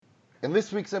In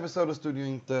this week's episode of Studio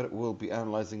Inter, we'll be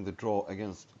analyzing the draw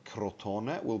against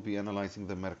Crotone. We'll be analyzing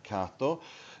the Mercato.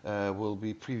 We'll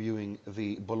be previewing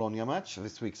the Bologna match,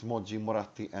 this week's Moggi,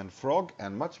 Moratti and Frog,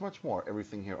 and much more.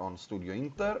 Everything here on Studio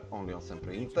Inter, only on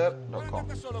sempreinter.com.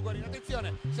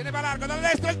 Attenzione, se ne va largo dal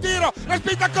destro il tiro, la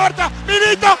spinta corta,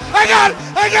 Milito, e gol!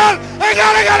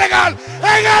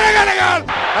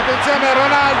 Attenzione,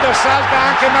 Ronaldo salta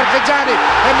anche Marchegiani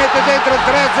e mette dentro il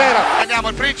 3-0. Andiamo,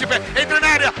 il principe entra in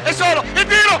area, è solo, il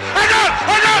tiro, e gol!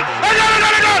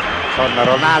 Con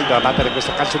Ronaldo a battere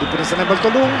questo calcio di punizione molto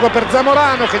lungo per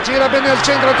Zamorano che gira bene al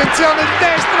centro, attenzione, il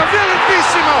destro,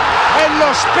 violentissimo, e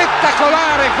lo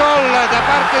spettacolare gol da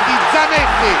parte di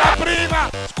Zanetti. La prima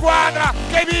squadra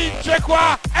che vince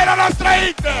qua è la nostra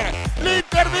Inter,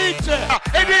 l'Inter vince,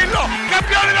 e dillo,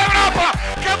 campioni d'Europa,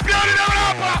 campioni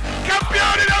d'Europa,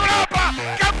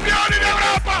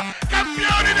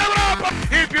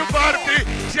 i più forti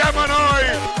siamo noi.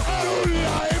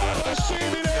 Nulla è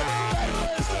possibile per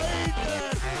questa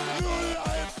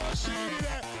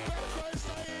Inter,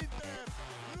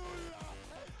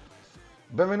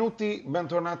 Benvenuti,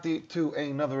 bentornati to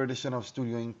another edition of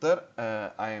Studio Inter.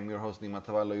 I am your host Nima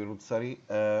Tavallo Iruzzari.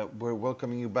 We're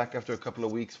welcoming you back after a couple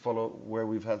of weeks where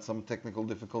we've had some technical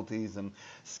difficulties and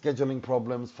scheduling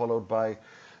problems, followed by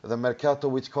the Mercato,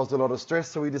 which caused a lot of stress,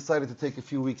 so we decided to take a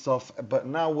few weeks off. But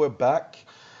now we're back,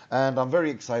 and I'm very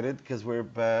excited because we're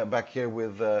back here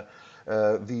with the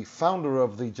founder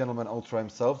of the Gentleman Ultra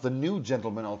himself, the new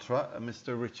Gentleman Ultra,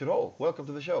 Mr. Richard All. Welcome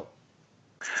to the show.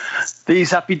 These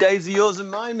happy days are yours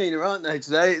and mine, Mina, aren't they,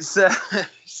 today? It's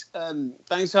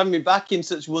thanks for having me back in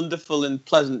such wonderful and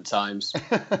pleasant times.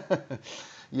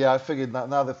 Yeah, I figured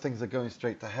now that things are going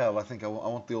straight to hell, I think I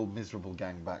want the old miserable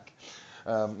gang back.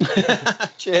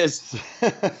 Cheers.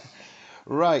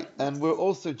 Right, and we're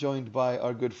also joined by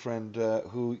our good friend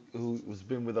who has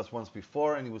been with us once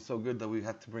before, and he was so good that we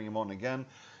had to bring him on again.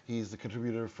 He's the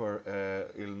contributor for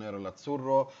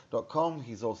ilnerolazzurro.com.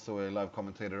 He's also a live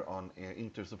commentator on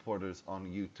Inter supporters on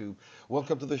YouTube.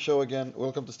 Welcome to the show again.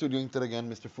 Welcome to Studio Inter again,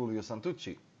 Mr. Fulvio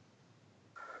Santucci.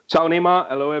 Ciao Nima,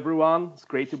 hello everyone. It's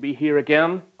great to be here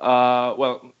again.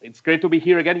 Well, it's great to be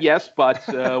here again, yes, but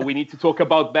we need to talk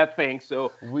about bad things.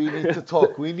 So we need to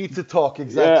talk. We need to talk,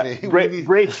 exactly. Yeah,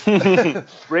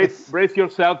 brace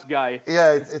yourselves, guy.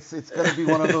 Yeah, it's going to be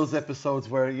one of those episodes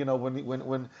where, you know,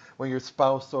 when your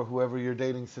spouse or whoever you're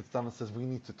dating sits down and says, "We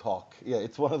need to talk." Yeah,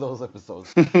 it's one of those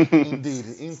episodes. Indeed,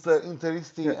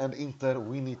 Interisti and Inter,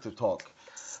 we need to talk.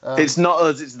 It's not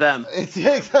us, it's them.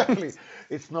 Yeah, exactly.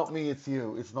 It's not me, it's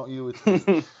you. It's not you, it's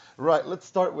me. Right, let's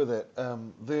start with it.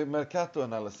 The Mercato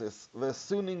analysis, the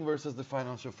Suning versus the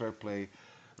financial fair play,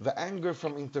 the anger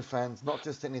from Inter fans, not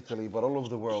just in Italy, but all over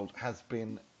the world, it's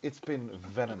been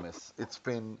venomous. It's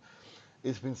been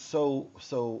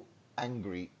so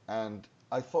angry. And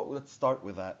I thought, let's start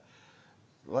with that.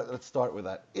 Let's start with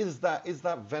that. Is that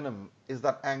venom, is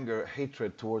that anger,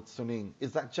 hatred towards Suning,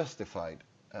 is that justified,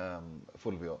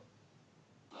 Fulvio?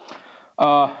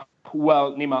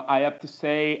 Well, Nima, I have to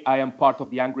say I am part of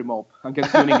the angry mob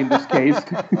against Suning in this case.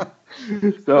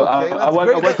 So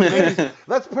okay,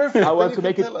 that's perfect. I want to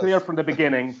make it clear from the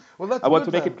beginning. Well, that's I want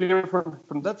to good, make it clear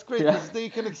from. That's great. Yeah. Then you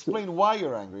can explain why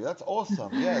you're angry. That's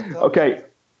awesome. Yeah. Okay.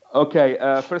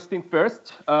 First thing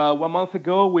first. 1 month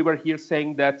ago, we were here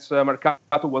saying that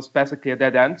Mercato was basically a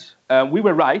dead end. We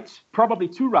were right, probably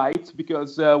too right,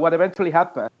 because what eventually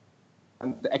happened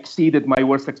exceeded my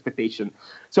worst expectation.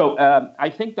 So I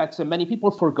think that many people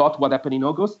forgot what happened in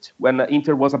August when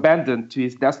Inter was abandoned to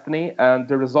his destiny, and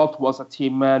the result was a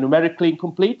team numerically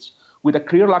incomplete with a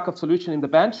clear lack of solution in the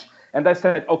bench. And I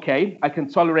said, okay, I can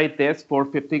tolerate this for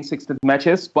 15, 16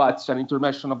 matches, but an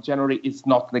intermission of January is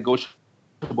not negotiable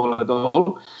at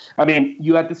all. I mean,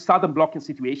 you had this sudden blocking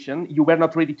situation. You were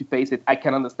not ready to face it. I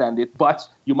can understand it, but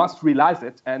you must realize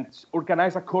it and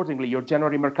organize accordingly your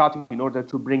January Mercato in order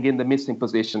to bring in the missing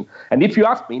position. And if you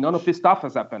ask me, none of this stuff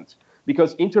has happened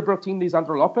because Inter brought in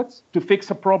Lisandro Lopez to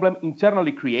fix a problem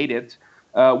internally created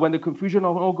when the confusion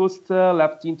of August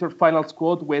left Inter final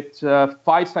squad with 5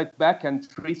 side back and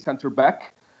 3 center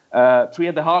back,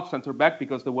 3.5 center back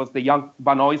because there was the young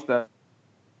Van Oyster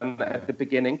at the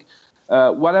beginning.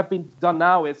 What have been done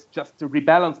now is just to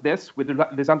rebalance this with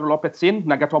Lisandro Lopez in,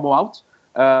 Nagatomo out.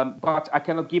 But I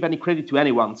cannot give any credit to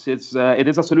anyone. It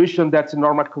is a solution that in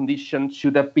normal conditions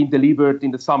should have been delivered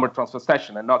in the summer transfer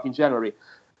session and not in January.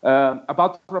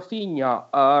 About Rafinha,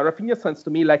 Rafinha sounds to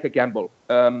me like a gamble.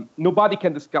 Nobody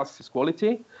can discuss his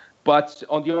quality, but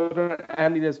on the other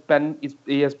hand,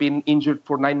 he has been injured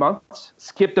for 9 months,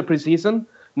 skipped the preseason.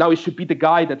 Now he should be the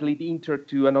guy that lead Inter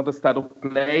to another style of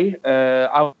play.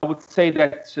 I would say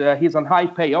that he's on high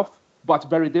payoff. but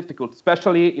very difficult,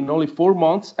 especially in only 4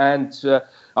 months. And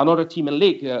another team in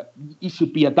league, he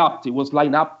should be adapted. He was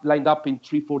lined up in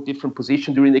 3-4 different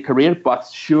positions during the career, but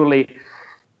surely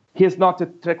he's not the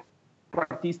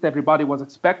trequartista everybody was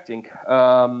expecting.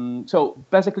 So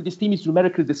basically, this team is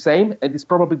numerically the same, and it's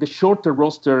probably the shorter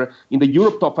roster in the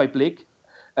Europe Top 5 League.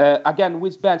 Again,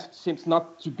 with bench seems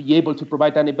not to be able to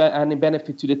provide any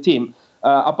benefit to the team.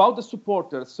 About the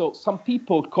supporters, so some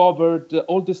people covered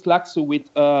all the slacks with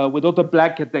all the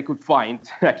blanket they could find,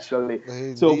 actually.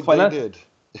 They did.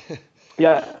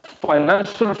 Yeah,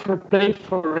 financial fair play,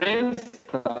 for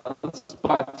instance,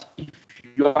 but if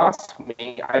you ask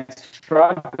me, I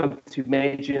struggle to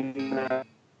imagine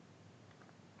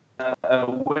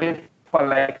with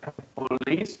like a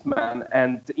policeman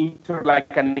and Inter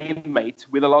like an inmate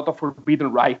with a lot of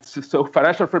forbidden rights. So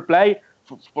financial fair play,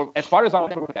 for as far as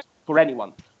I'm aware, for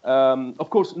anyone. Of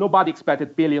course, nobody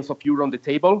expected billions of euro on the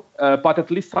table, but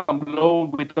at least some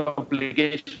loan with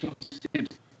obligations is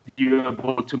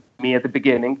doable to me at the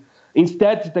beginning.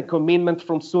 Instead, the commitment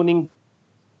from Suning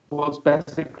was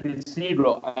basically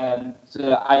zero, and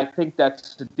I think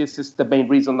that this is the main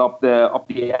reason of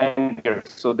the anger.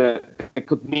 So the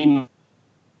commitment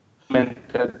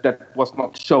that was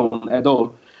not shown at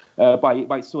all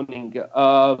by Suning.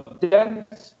 Then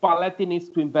Spalletti needs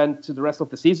to invent the rest of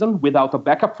the season without a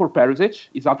backup for Perisic.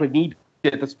 It's utterly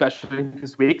needed, especially in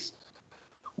these weeks.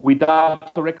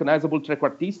 Without a recognizable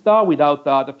trequartista, without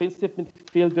a defensive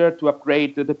midfielder to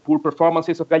upgrade the poor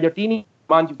performances of Gagliardini.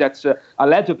 Mind you, that's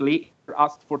allegedly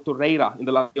asked for Torreira in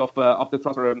the last of the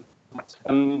transfer.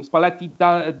 Spalletti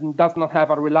does not have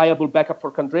a reliable backup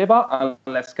for Candreva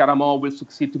unless Caramon will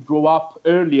succeed to grow up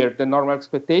earlier than normal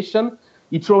expectation.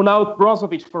 He thrown out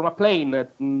Brozovic from a plane,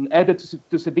 added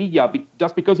to Sevilla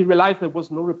just because he realized there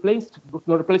was no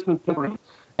replacement for him.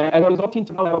 And was opting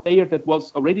to a player that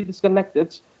was already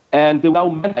disconnected, and they now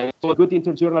managed a good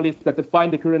interjournalist that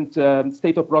defined the current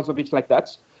state of Brozovic like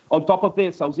that. On top of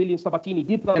this, Ausilio Sabatini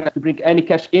did not have to bring any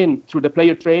cash in through the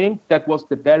player trading. That was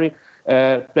the very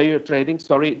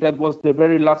That was the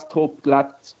very last hope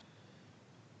left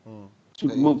to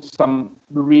move some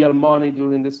real money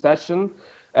during the session.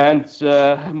 And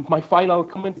my final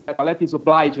comment is that Spalletti is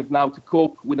obliged now to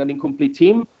cope with an incomplete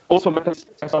team. Also, there's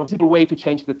a simple way to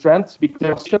change the trends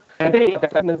because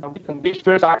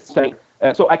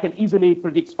so I can easily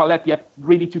predict Spalletti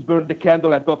really to burn the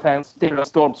candle at both hands, take a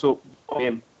storm. So for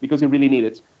him, because he really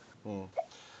needed it.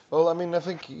 Well, I mean, I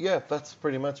think that's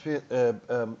pretty much it.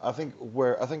 I think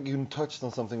you touched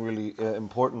on something really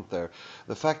important there.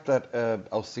 The fact that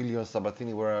Ausilio and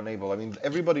Sabatini were unable. I mean,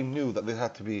 everybody knew that there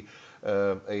had to be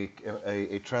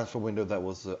a transfer window that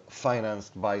was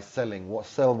financed by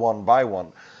sell one, buy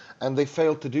one, and they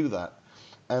failed to do that.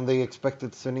 And they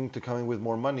expected Suning to come in with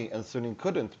more money, and Suning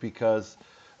couldn't because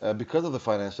of the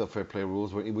financial fair play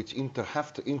rules, which Inter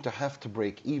have to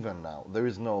break even now. There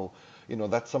is no.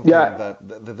 That's something that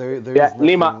there is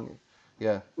nothing.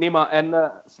 Nima, and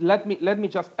let me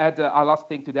just add a last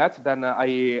thing to that. Then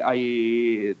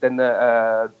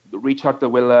Richard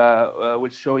will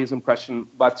show his impression.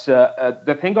 But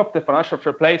the thing of the financial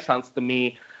fair play sounds to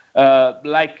me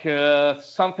like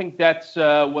something that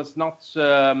was not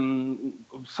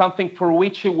something for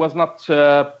which it was not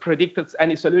predicted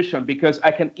any solution, because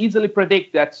I can easily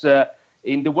predict that.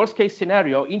 In the worst case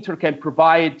scenario, Inter can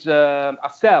provide a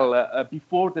sell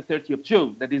before the 30th of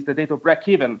June. That is the date of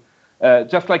break-even,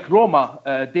 just like Roma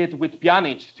did with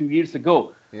Pjanic 2 years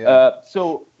ago. Yeah.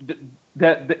 So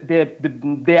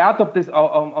the out of this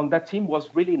on that team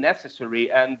was really necessary,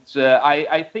 and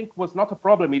I think was not a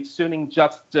problem if Suning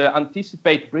just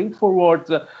bring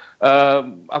forward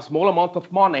a small amount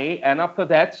of money, and after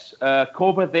that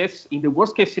cover this in the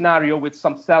worst case scenario with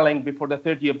some selling before the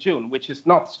 30th of June, which is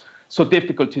not so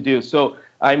difficult to do. So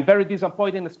I'm very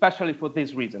disappointed, especially for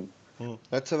this reason.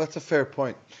 That's a fair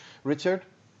point. Richard?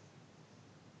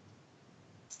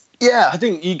 Yeah, I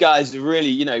think you guys have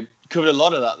really, covered a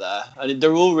lot of that there. And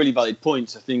they're all really valid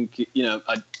points. I think,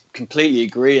 I completely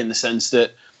agree in the sense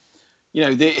that,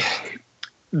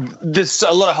 there's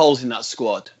a lot of holes in that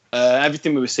squad.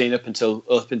 Everything we were seeing up until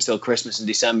Christmas and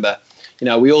December,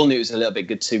 we all knew it was a little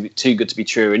bit too good to be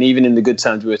true. And even in the good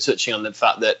times, we were touching on the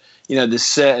fact that, there's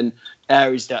certain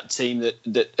areas of that team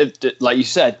that, like you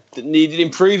said, that needed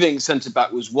improving.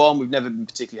 Centre-back was one. We've never been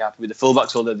particularly happy with the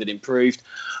full-backs, although they'd improved.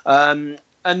 And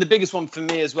the biggest one for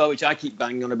me as well, which I keep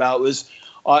banging on about, was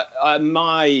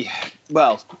the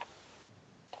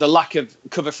lack of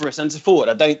cover for a centre-forward.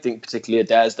 I don't think particularly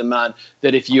Adair's the man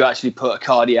that if you actually put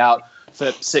Icardi out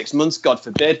for 6 months, God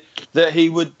forbid, that he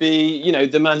would be,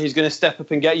 the man who's going to step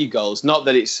up and get you goals. Not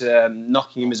that it's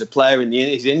knocking him as a player in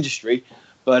his industry,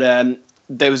 but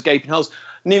there was gaping holes.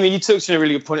 Nima, you touched on a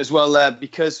really good point as well there,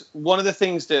 because one of the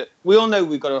things that we all know,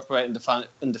 we've got to operate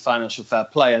under financial fair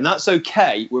play, and that's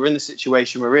okay. We're in the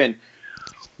situation we're in.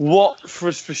 What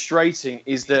was frustrating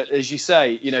is that, as you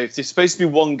say, if there's supposed to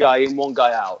be one guy in, one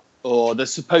guy out, or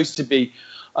there's supposed to be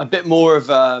a bit more of,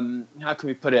 how can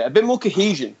we put it, a bit more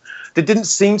cohesion. There didn't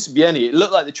seem to be any. It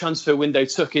looked like the transfer window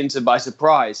took Inter by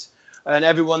surprise. And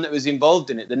everyone that was involved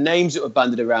in it, the names that were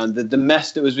banded around, the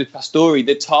mess that was with Pastore,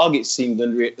 the targets seemed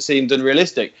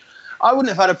unrealistic. I wouldn't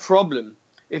have had a problem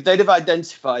if they'd have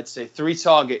identified, say, 3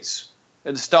 targets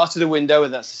at the start of the window,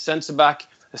 and that's a centre-back,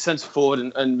 a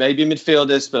centre-forward, and maybe a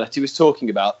midfielder Spalletti was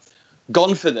talking about,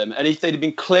 gone for them. And if they'd have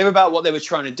been clear about what they were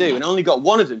trying to do and only got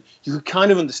one of them, you could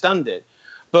kind of understand it.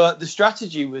 But the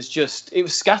strategy was it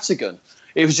was scattergun.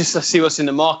 It was just, let's see what's in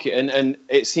the market, and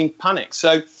it seemed panic.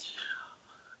 So,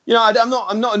 I'm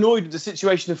not annoyed with the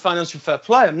situation of financial fair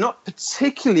play. I'm not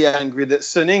particularly angry that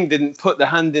Suning didn't put the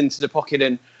hand into the pocket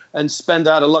and spend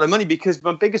out a lot of money, because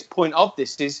my biggest point of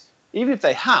this is, even if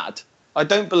they had, I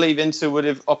don't believe Inter would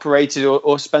have operated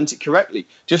or spent it correctly,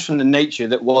 just from the nature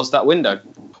that was that window.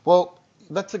 Well,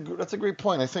 that's a great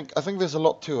point. I think there's a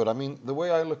lot to it. I mean, the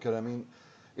way I look at it,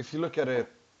 if you look at it,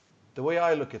 the way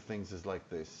I look at things is like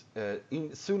this.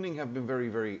 Suning have been very,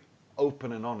 very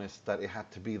open and honest that it had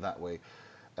to be that way.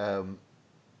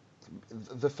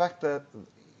 The fact that,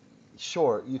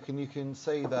 sure, you can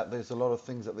say that there's a lot of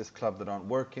things at this club that aren't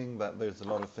working, that there's a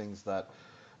lot of things that,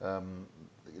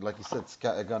 like you said,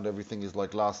 scattergunned, everything is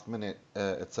like last minute,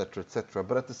 etc., etc.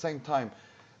 But at the same time,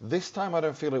 this time I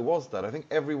don't feel it was that. I think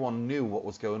everyone knew what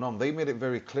was going on. They made it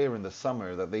very clear in the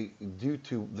summer that due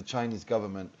to the Chinese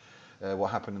government,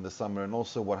 what happened in the summer, and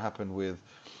also what happened with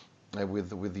the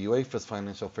UEFA's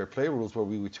financial fair play rules,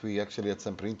 which we actually at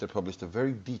Sempre Inter published a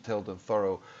very detailed and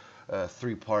thorough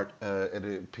 3-part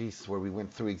piece where we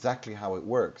went through exactly how it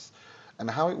works. And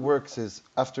how it works is,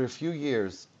 after a few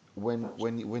years, when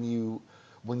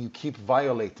you keep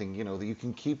violating, you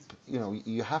can keep,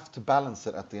 you have to balance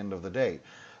it at the end of the day.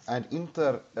 And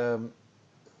Inter,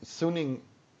 Suning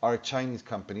are a Chinese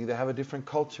company. They have a different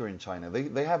culture in China.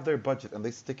 They have their budget and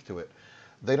they stick to it.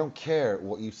 They don't care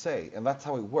what you say, and that's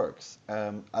how it works.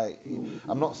 I'm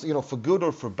not, for good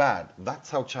or for bad,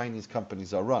 that's how Chinese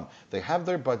companies are run. They have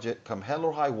their budget, come hell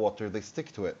or high water, they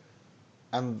stick to it.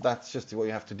 And that's just what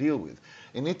you have to deal with.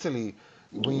 In Italy,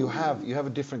 when you have a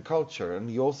different culture,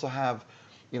 and you also have,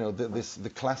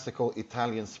 the classical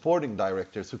Italian sporting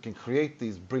directors who can create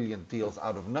these brilliant deals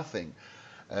out of nothing.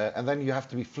 And then you have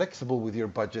to be flexible with your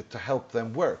budget to help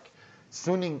them work.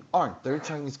 Suning aren't. They're a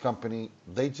Chinese company.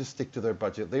 They just stick to their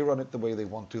budget. They run it the way they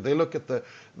want to. They look at the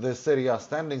Serie A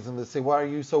standings and they say, "Why are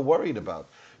you so worried about?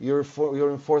 You're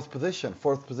in 4th position.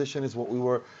 4th position is what we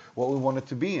wanted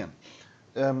to be in."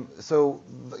 So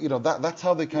that's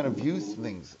how they kind of view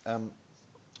things.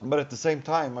 But at the same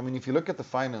time, if you look at the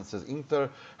finances, Inter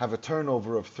have a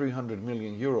turnover of 300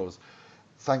 million euros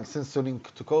since Suning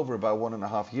took over about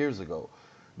 1.5 years ago.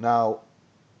 Now,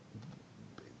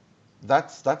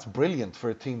 that's brilliant for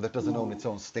a team that doesn't own its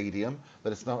own stadium,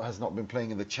 that has not been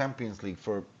playing in the Champions League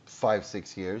for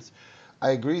 5-6 years.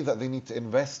 I agree that they need to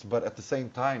invest, but at the same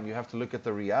time, you have to look at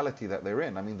the reality that they're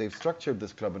in. They've structured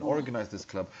this club and organized this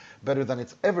club better than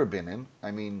it's ever been in.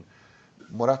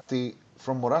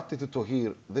 From Moratti to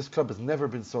Tohir, this club has never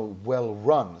been so well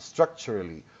run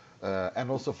structurally,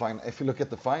 and also if you look at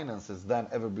the finances, than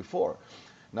ever before.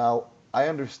 Now, I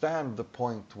understand the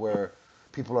point where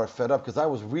people are fed up, because I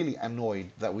was really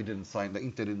annoyed that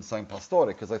Inter didn't sign Pastore,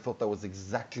 because I thought that was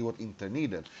exactly what Inter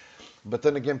needed. But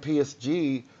then again,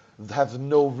 PSG have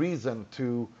no reason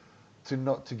to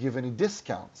give any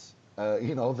discounts.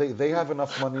 They have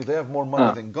enough money. They have more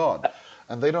money than God,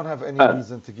 and they don't have any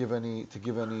reason to give any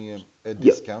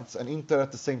discounts. And Inter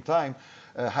at the same time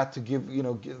had to give.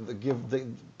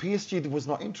 PSG was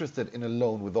not interested in a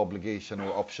loan with obligation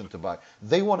or option to buy.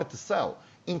 They wanted to sell.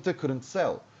 Inter couldn't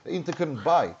sell. Inter couldn't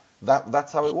buy.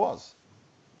 That's how it was.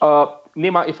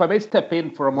 Nima, if I may step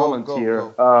in for a moment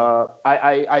here,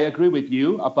 I agree with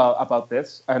you about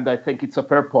this, and I think it's a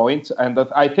fair point, and that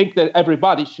I think that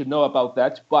everybody should know about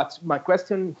that. But my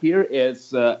question here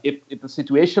is, if the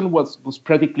situation was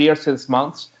pretty clear since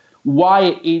months,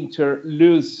 why Inter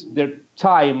lose their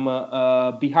time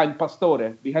behind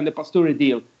the Pastore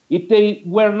deal, if they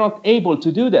were not able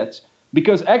to do that?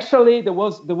 Because actually there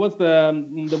was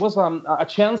a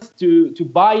chance to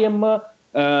buy him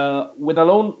with a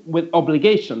loan with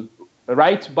obligation,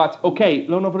 right? But okay,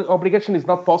 loan obligation is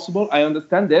not possible. I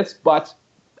understand this, but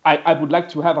I would like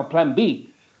to have a plan B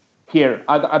here.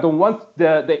 I don't want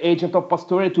the agent of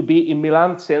Pastore to be in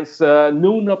Milan since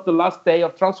noon of the last day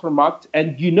of Transfermarkt,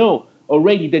 and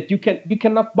already that you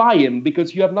cannot buy him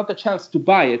because you have not the chance to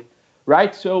buy it,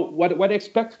 right? So what I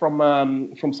expect from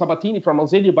Sabatini, from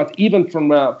Azeglio, but even from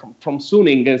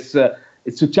Suning is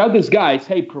to tell these guys,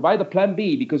 hey, provide a plan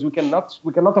B because we cannot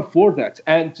afford that.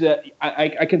 And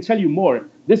I can tell you more.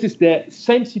 This is the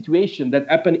same situation that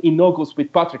happened in August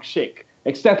with Patrick Schick,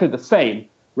 exactly the same,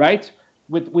 right?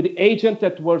 With the agent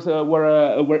that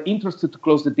were interested to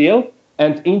close the deal,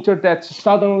 and Inter that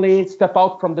suddenly step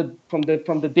out from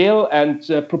the deal and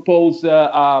propose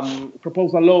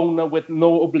a loan with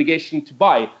no obligation to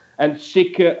buy. And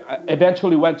Schick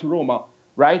eventually went to Roma,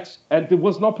 right? And there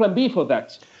was no plan B for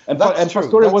that. And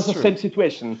Pastore was the same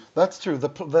situation. That's true.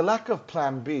 The lack of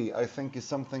plan B, I think, is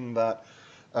something that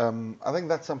I think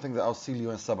that's something that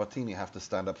Ausilio and Sabatini have to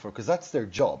stand up for, because that's their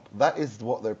job. That is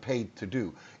what they're paid to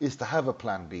do, is to have a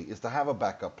plan B, is to have a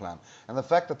backup plan. And the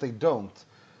fact that they don't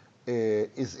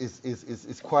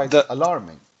is quite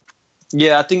alarming.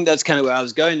 Yeah, I think that's kind of where I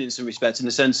was going in some respects, in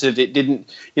the sense of it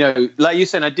didn't, like you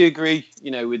said, I do agree,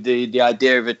 with the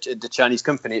idea of the Chinese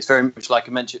company. It's very much like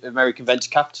American venture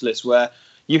capitalists, where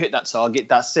you hit that target,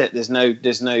 that's it. There's no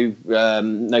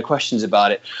questions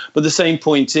about it. But the same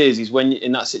point is when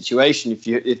in that situation,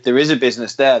 if there is a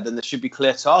business there, then there should be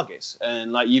clear targets.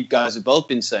 And like you guys have both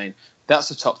been saying, that's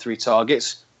the top 3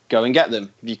 targets. Go and get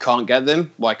them. If you can't get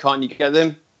them, why can't you get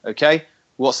them? Okay.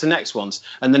 What's the next ones?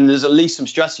 And then there's at least some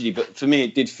strategy. But for me,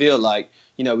 it did feel like,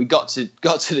 we got to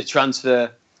the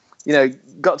transfer,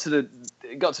 got to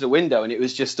the window, and it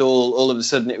was just all of a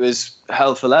sudden it was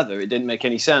hell for leather. It didn't make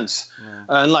any sense. Yeah.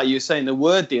 And like you were saying, there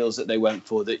were deals that they went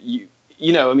for that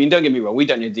don't get me wrong, we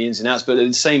don't know the ins and outs, but at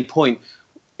the same point,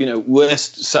 we're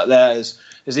sat there as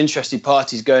interested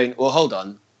parties going, well, hold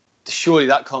on, surely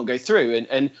that can't go through.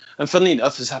 And funnily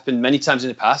enough, has happened many times in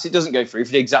the past, it doesn't go through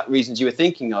for the exact reasons you were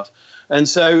thinking of. And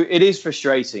so it is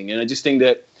frustrating. And I just think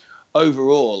that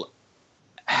overall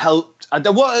helped.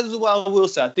 What I will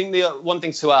say, I think the one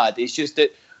thing to add is just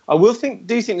that I do think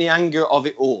the anger of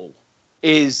it all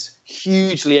is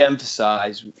hugely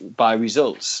emphasised by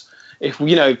results. I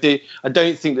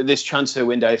don't think that this transfer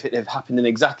window, if it had happened in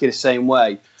exactly the same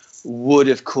way, would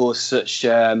have caused such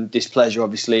displeasure,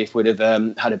 obviously, if we'd have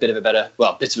had a bit of a better,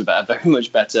 very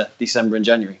much better December and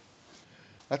January.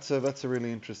 That's a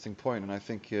really interesting point, and I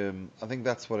think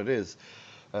that's what it is.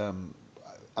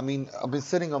 I've been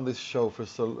sitting on this show for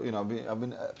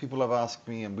people have asked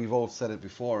me, and we've all said it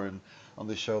before, and on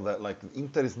this show that like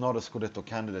Inter is not a Scudetto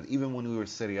candidate. Even when we were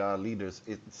Serie A leaders,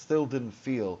 it still didn't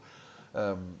feel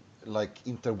like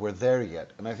Inter were there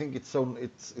yet. And I think it's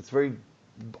very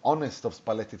honest of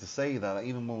Spalletti to say that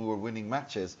even when we were winning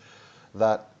matches,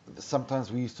 that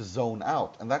sometimes we used to zone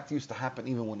out, and that used to happen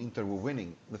even when Inter were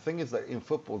winning. The thing is that in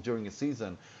football during a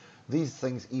season, these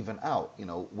things even out.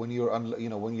 When you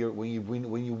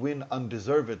win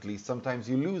undeservedly, sometimes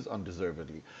you lose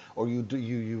undeservedly, or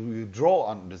you draw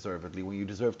undeservedly when you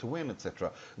deserve to win,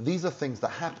 etc. These are things that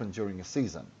happen during a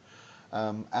season,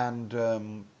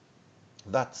 and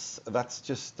that's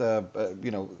just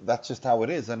how it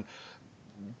is. And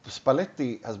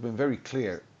Spalletti has been very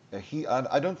clear.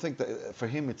 I don't think that for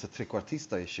him it's a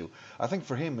trequartista issue. I think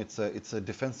for him it's a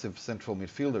defensive central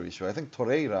midfielder issue. I think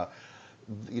Torreira,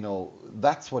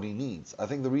 that's what he needs. I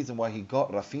think the reason why he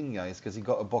got Rafinha is because he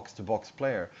got a box-to-box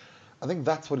player. I think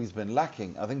that's what he's been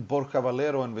lacking. I think Borja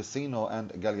Valero and Vecino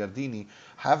and Gagliardini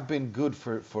have been good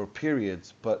for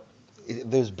periods, but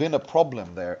there's been a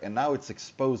problem there, and now it's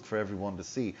exposed for everyone to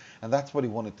see, and that's what he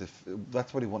wanted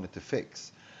to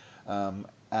fix.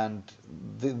 And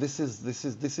this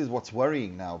is what's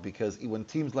worrying now, because when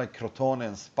teams like Crotone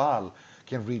and Spal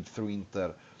can read through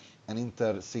Inter, and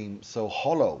Inter seem so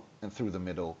hollow and through the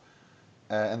middle,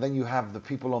 and then you have the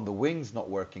people on the wings not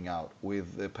working out,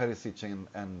 with Perisic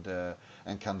and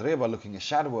Candreva looking a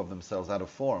shadow of themselves, out of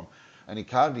form, and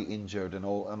Icardi injured, and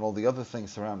all the other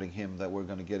things surrounding him that we're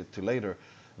going to get to later,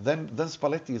 then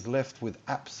Spalletti is left with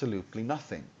absolutely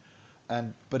nothing.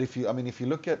 But if you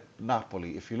look at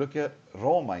Napoli, if you look at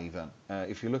Roma, even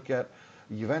if you look at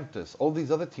Juventus, all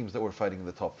these other teams that were fighting in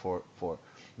the top four,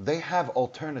 they have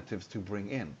alternatives to bring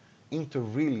in. Inter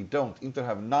really don't. Inter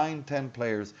have 9-10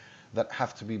 players that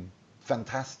have to be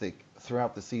fantastic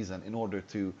throughout the season in order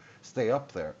to stay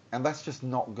up there, and that's just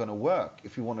not going to work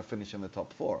if you want to finish in the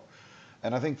top 4.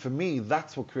 And I think for me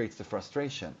that's what creates the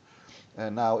frustration.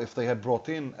 Now, if they had brought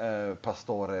in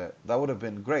Pastore, that would have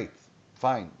been great,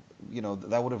 fine.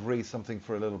 That would have raised something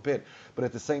for a little bit, but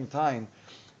at the same time,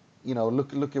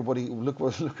 look at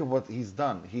what he's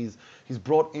done. He's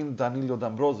brought in Danilo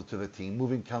D'Ambrosio to the team,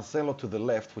 moving Cancelo to the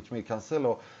left, which made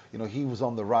Cancelo, he was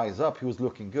on the rise up. He was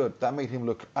looking good. That made him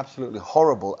look absolutely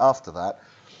horrible after that.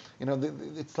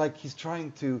 It's like he's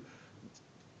trying to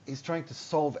he's trying to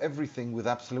solve everything with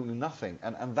absolutely nothing.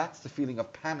 And that's the feeling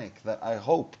of panic that I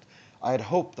had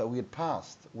hoped that we had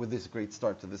passed with this great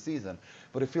start to the season.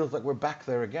 But it feels like we're back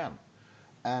there again.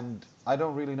 And I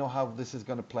don't really know how this is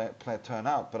going to turn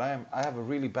out. But I have a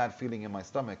really bad feeling in my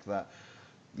stomach that,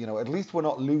 at least we're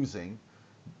not losing.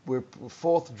 We're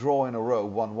fourth draw in a row,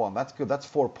 1-1. That's good. That's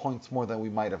 4 points more than we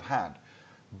might have had.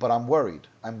 But I'm worried.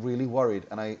 I'm really worried.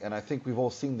 And I think we've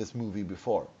all seen this movie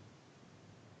before.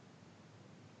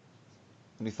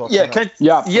 Any thoughts on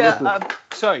that?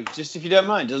 Sorry, just if you don't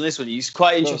mind, on this one, it's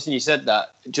quite interesting you said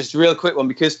that. Just a real quick one,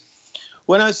 because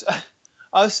when I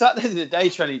was sat there the other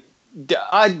day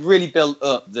I'd really built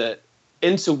up that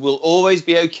Inter will always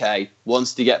be okay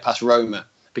once they get past Roma,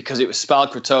 because it was Spal,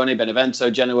 Crotone, Benevento,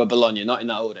 Genoa, Bologna, not in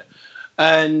that order.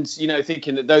 And,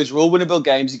 thinking that those were all winnable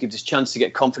games, it gives us a chance to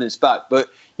get confidence back. But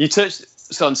you touched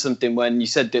on something when you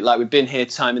said that, we've been here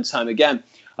time and time again.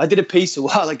 I did a piece a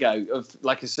while ago of,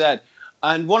 like I said,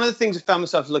 and one of the things I found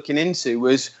myself looking into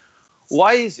was,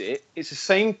 why is it's the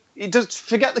same,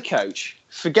 forget the coach,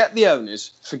 forget the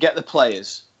owners, forget the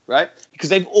players, right? Because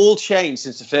they've all changed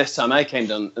since the first time I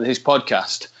came on this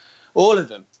podcast. All of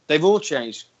them. They've all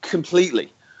changed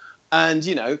completely. And,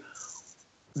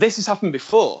 this has happened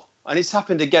before. And it's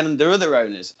happened again under other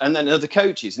owners and then other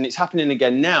coaches. And it's happening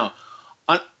again now.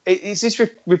 And it's this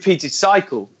repeated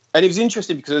cycle. And it was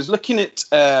interesting because I was looking at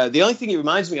the only thing it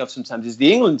reminds me of sometimes is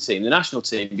the England team, the national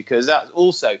team, because that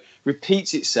also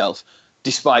repeats itself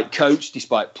despite coach,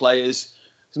 despite players,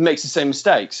 makes the same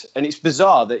mistakes. And it's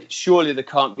bizarre that surely there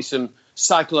can't be some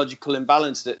psychological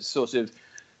imbalance that's sort of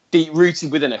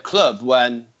deep-rooted within a club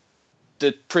when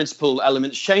the principal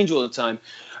elements change all the time.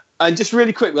 And just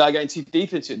really quick, without going too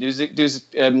deep into it, there's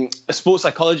a sports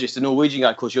psychologist, a Norwegian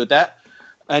guy called Jordet,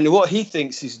 and what he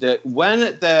thinks is that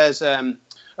when there's a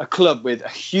club with a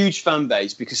huge fan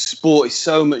base, because sport is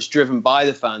so much driven by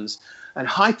the fans, and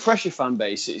high-pressure fan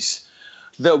bases,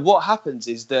 that what happens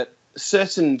is that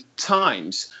certain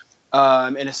times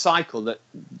in a cycle that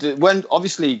when,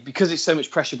 obviously, because it's so much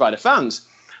pressure by the fans,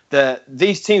 that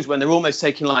these teams, when they're almost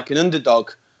taking like an underdog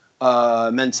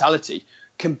mentality,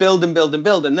 can build and build and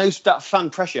build, and that fan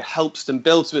pressure helps them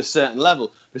build to a certain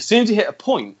level. But as soon as you hit a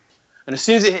point, and as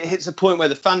soon as it hits a point where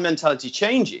the fan mentality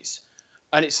changes,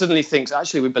 and it suddenly thinks,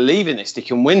 actually, we believe in this, they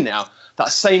can win now, that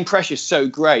same pressure is so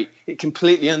great, it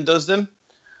completely undoes them.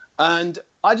 And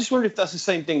I just wonder if that's the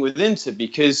same thing with Inter,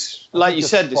 because, like you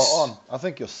said, I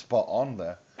think you're spot on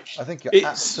there. I think you're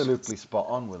absolutely spot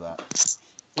on with that.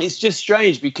 It's just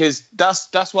strange because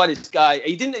that's why this guy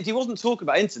he wasn't talking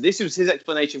about Inter. This was his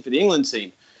explanation for the England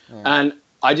team, and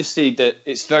I just see that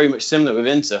it's very much similar with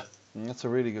Inter. That's a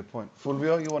really good point.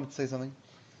 Fulvio, you wanted to say something?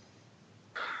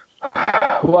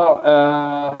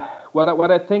 Well,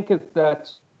 what I think is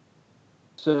that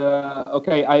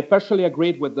I partially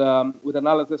agreed with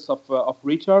analysis of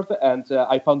Richard, and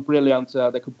I found brilliant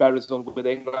the comparison with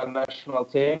the England national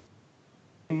team.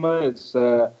 It's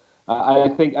I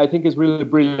think it's really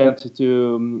brilliant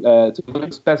to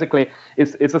basically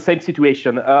it's the same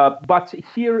situation. But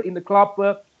here in the club,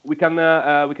 we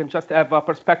can just have a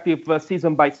perspective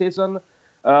season by season.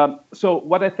 So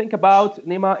what I think about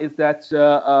Nima is that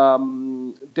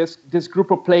this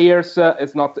group of players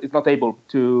is not able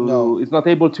to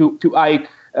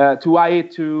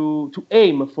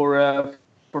aim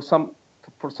for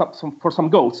some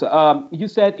goals. You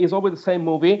said it's always the same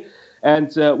movie.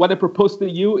 And what I propose to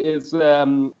you is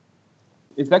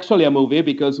actually a movie,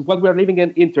 because what we're living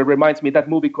in Inter reminds me of that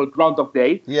movie called Groundhog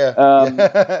Day.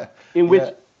 In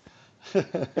which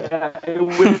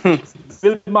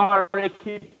Bill Murray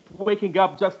keeps waking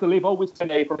up just to live always from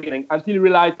the beginning until he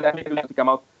realized that he has to come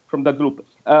out from that group.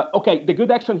 The good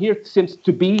action here seems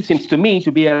to me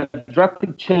to be a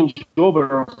drastic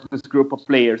changeover of this group of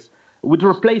players with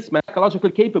replacement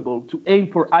psychologically capable to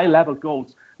aim for high-level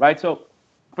goals. Right, so.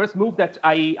 First move that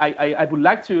I would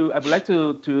like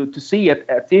to see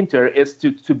at Inter is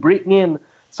to bring in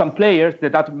some players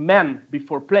that are men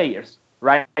before players,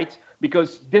 right?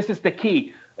 Because this is the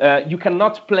key. You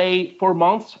cannot play 4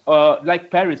 months like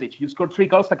Perisic. You scored 3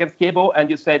 goals against Chievo and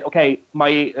you said, okay,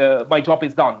 my job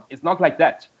is done. It's not like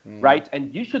that, right?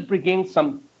 And you should bring in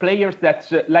some players that,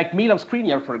 like Milan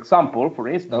Skriniar, for example, for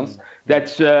instance,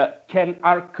 that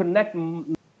are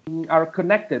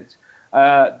connected.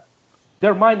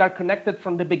 Their mind are connected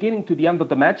from the beginning to the end of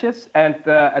the matches, and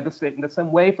in the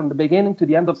same way from the beginning to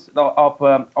the end of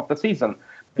the season.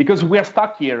 Because we are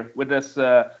stuck here with this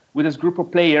group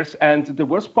of players, and the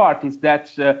worst part is that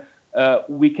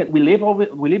we live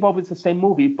always the same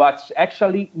movie, but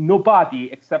actually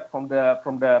nobody except from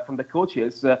the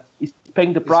coaches is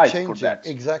paying the price for that.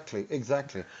 Exactly,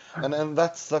 and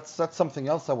that's something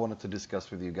else I wanted to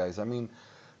discuss with you guys. I mean,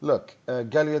 look,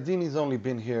 Gagliardini's only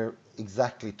been here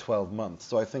exactly 12 months,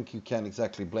 so I think you can't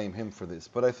exactly blame him for this.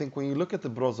 But I think when you look at the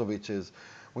Brozovic's,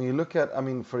 when you look at, I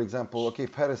mean, for example, okay,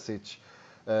 Perisic,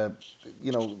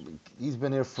 he's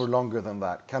been here for longer than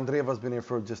that. Candreva's been here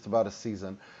for just about a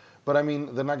season. But I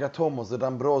mean, the Nagatomos, the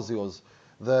D'Ambrosios,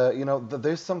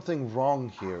 there's something wrong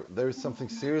here. There is something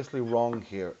seriously wrong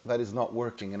here that is not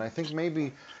working. And I think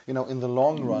maybe, in the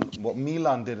long run, what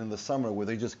Milan did in the summer, where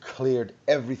they just cleared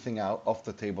everything out off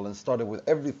the table and started with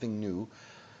everything new,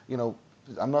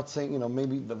 I'm not saying,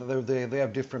 maybe they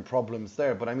have different problems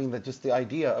there, but I mean that just the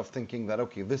idea of thinking that,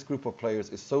 okay, this group of players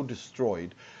is so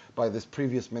destroyed by this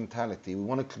previous mentality. We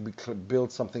want to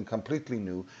build something completely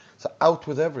new. So out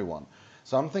with everyone.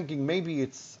 So I'm thinking maybe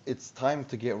it's time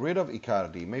to get rid of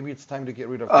Icardi. Maybe it's time to get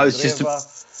rid of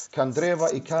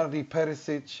Candreva, Icardi,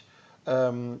 Perisic,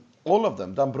 all of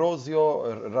them.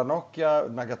 D'Ambrosio, Ranocchia,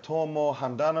 Nagatomo,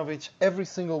 Handanovic, every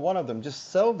single one of them.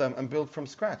 Just sell them and build from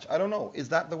scratch. I don't know. Is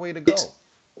that the way to go?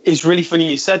 It's really funny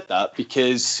you said that,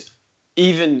 because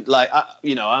even I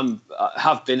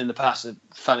have been in the past a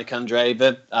fan of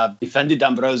Candreva. I've defended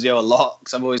D'Ambrosio a lot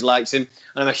because I've always liked him,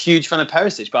 and I'm a huge fan of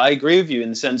Perisic. But I agree with you in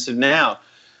the sense of now,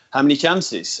 how many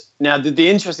chances? Now, the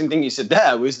interesting thing you said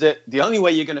there was that the only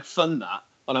way you're going to fund that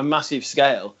on a massive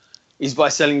scale is by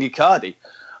selling Icardi.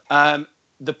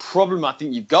 The problem I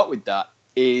think you've got with that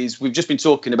is we've just been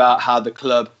talking about how the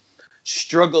club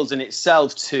struggles in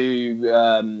itself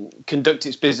to conduct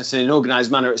its business in an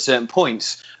organised manner at certain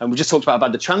points, and we just talked about how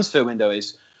bad the transfer window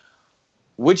is.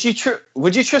 Would you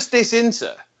trust this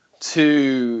Inter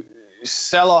to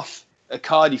sell off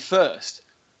Icardi first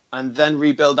and then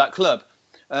rebuild that club?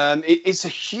 It's a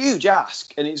huge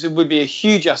ask, and it would be a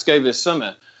huge ask over the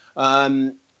summer.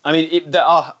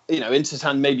 Inter's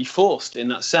hand may be forced in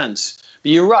that sense. But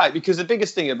you're right, because the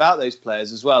biggest thing about those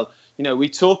players as well, we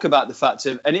talk about the fact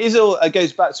of, and it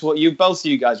goes back to what both of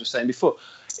you guys were saying before.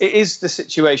 It is the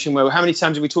situation where how many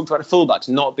times have we talked about the fullbacks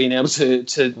not being able to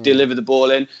deliver the ball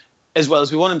in as well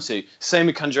as we want them to? Same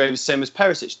with Candreva, same as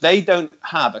Perisic. They don't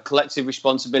have a collective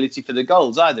responsibility for the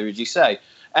goals either, as you say.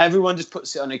 Everyone just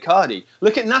puts it on Icardi.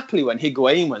 Look at Napoli when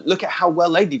Higuain went. Look at how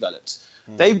well they developed.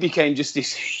 They became just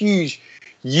this huge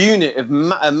unit of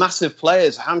massive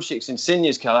players, Hamšiks,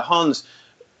 Insignes, Calahans,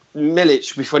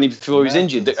 Milic before he was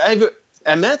injured.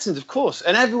 And Mertens, of course.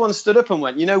 And everyone stood up and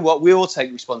went, you know what, we all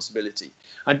take responsibility.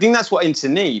 I think that's what Inter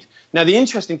need. Now, the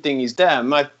interesting thing is there,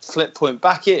 my flip point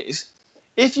back is,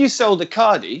 if you sold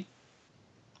Icardi,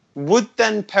 would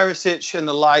then Perisic and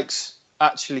the likes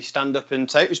actually stand up and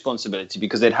take responsibility,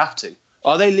 because they'd have to?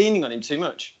 Are they leaning on him too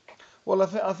much? Well,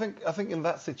 I think in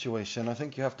that situation, I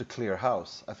think you have to clear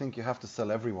house. I think you have to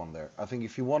sell everyone there. I think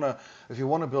if you wanna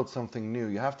build something new,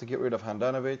 you have to get rid of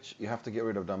Handanovic, you have to get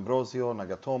rid of D'Ambrosio,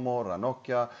 Nagatomo,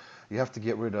 Ranocchia, you have to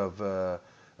get rid of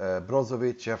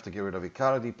Brozovic, you have to get rid of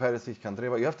Icardi, Perisic,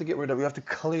 Candreva. You have to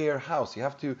clear house. You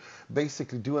have to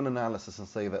basically do an analysis and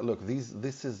say that, look,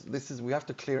 this is we have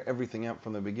to clear everything out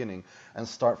from the beginning and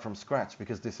start from scratch,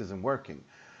 because this isn't working.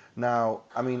 Now,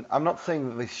 I mean, I'm not saying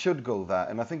that they should go that,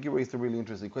 and I think you raised a really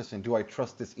interesting question. Do I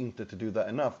trust this Inter to do that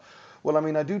enough? Well, I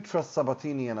mean, I do trust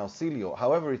Sabatini and Ausilio.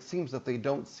 However, it seems that they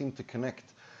don't seem to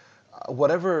connect.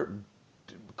 Whatever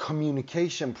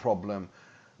communication problem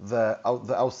the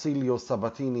Ausilio,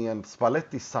 Sabatini and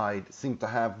Spalletti side seem to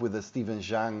have with the Steven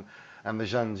Zhang and the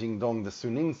Zhang Jingdong, the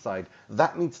Suning side,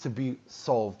 that needs to be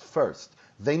solved first.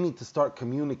 They need to start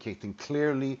communicating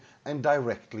clearly and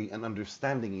directly and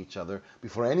understanding each other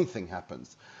before anything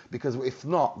happens. Because if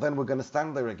not, then we're going to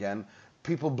stand there again,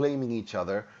 people blaming each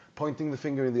other, pointing the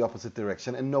finger in the opposite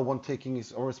direction, and no one taking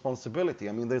his responsibility.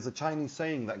 I mean, there's a Chinese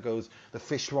saying that goes, the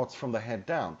fish rots from the head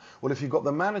down. Well, if you've got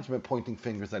the management pointing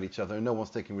fingers at each other and no one's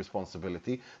taking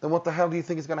responsibility, then what the hell do you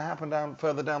think is going to happen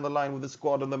further down the line with the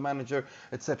squad and the manager,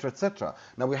 etc., etc.?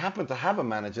 Now, we happen to have a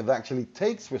manager that actually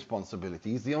takes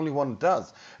responsibility. He's the only one who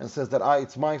does, and says that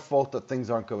it's my fault that things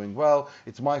aren't going well,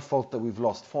 it's my fault that we've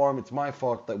lost form, it's my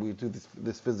fault that we do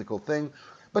this physical thing.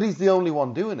 But he's the only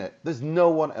one doing it. There's no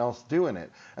one else doing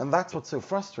it. And that's what's so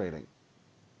frustrating.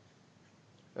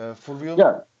 For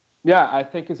real? Yeah, I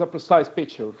think it's a precise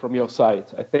picture from your side.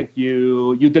 I think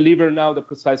you deliver now the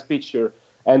precise picture.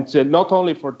 And not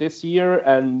only for this year,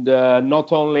 and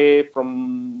not only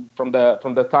from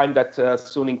the time that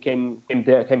Suning came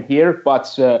here, but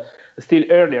still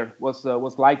earlier was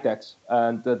like that.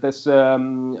 And this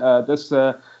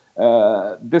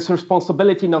this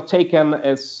responsibility not taken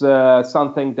is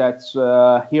something that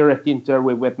here at Inter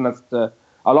we witnessed a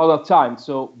lot of time.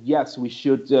 So yes, we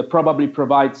should probably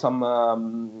provide some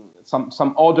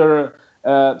other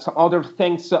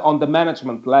things on the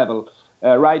management level,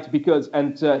 right? Because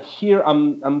here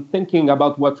I'm thinking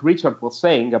about what Richard was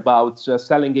saying about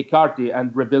selling Icardi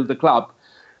and rebuild the club,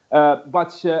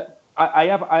 but. I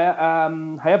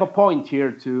have a point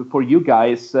here for you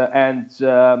guys, and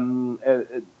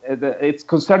it's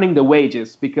concerning the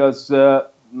wages, because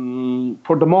for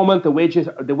the moment the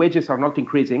wages are not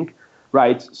increasing,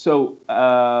 right? So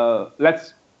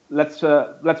let's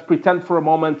pretend for a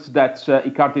moment that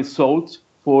Icardi is sold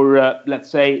for let's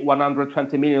say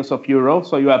 120 million euros.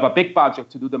 So you have a big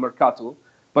budget to do the mercato,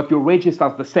 but your wages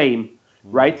are the same.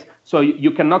 Right, so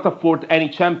you cannot afford any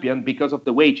champion because of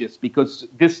the wages, because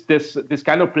this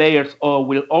kind of players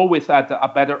will always have a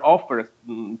better offer.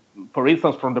 For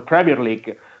instance, from the Premier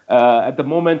League at the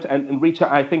moment, and Richard,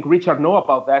 I think Richard know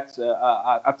about that.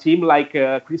 A team like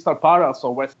Crystal Palace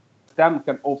or West Ham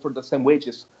can offer the same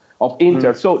wages of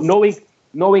Inter. So knowing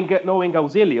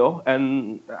Ausilio,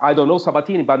 and I don't know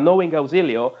Sabatini, but knowing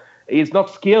Ausilio is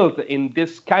not skilled in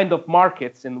this kind of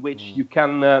markets in which you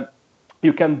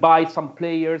can buy some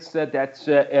players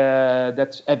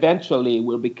that eventually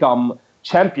will become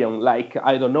champion, like,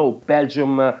 I don't know,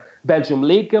 Belgium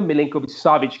League.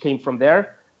 Milinkovic-Savic came from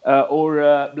there,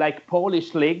 or like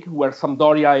Polish League, where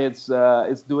Sampdoria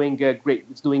is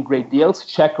doing great deals,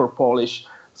 Czech or Polish,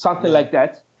 something like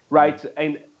that, right?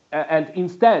 And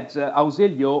instead,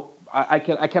 Ausilio,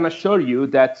 I can assure you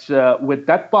that with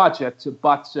that budget,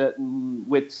 but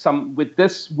with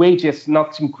this wages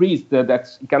not increased that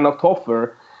he cannot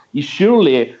offer, he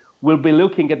surely will be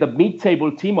looking at the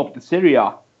mid-table team of the Serie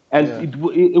A, and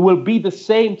it will be the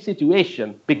same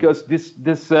situation, because this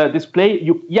player,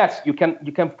 you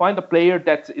can find a player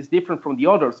that is different from the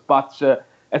others, but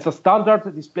as a standard,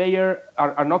 this player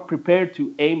are not prepared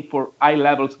to aim for high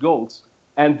levels goals,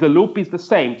 and the loop is the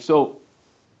same. So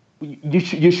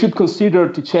you should consider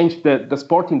to change the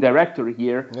sporting director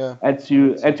here, and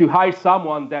to hire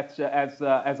someone that has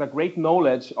a great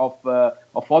knowledge of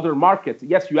other markets.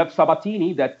 Yes, you have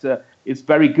Sabatini that is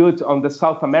very good on the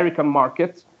South American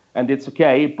market, and it's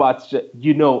okay. But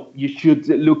you should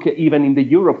look even in the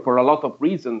Europe for a lot of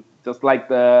reasons, just like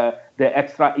the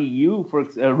extra EU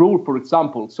rule, for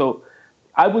example. So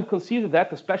I would consider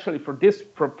that, especially for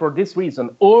this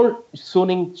reason, or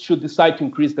Suning should decide to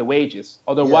increase the wages.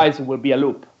 Otherwise, it will be a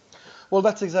loop. Well,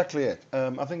 that's exactly it.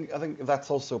 I think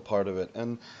that's also part of it,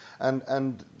 and I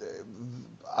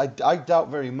doubt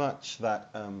very much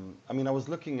that. I mean, I was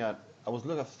thinking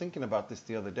about this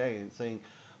the other day and saying,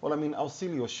 well, I mean,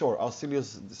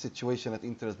 Ausilio's situation at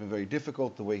Inter has been very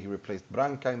difficult. The way he replaced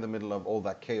Branca in the middle of all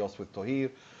that chaos with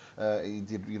Tohir. He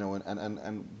did,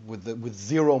 and with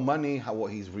zero money,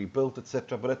 what he's rebuilt,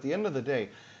 etc. But at the end of the day,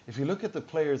 if you look at the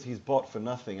players he's bought for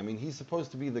nothing, I mean, he's supposed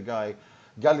to be the guy.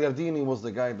 Gagliardini was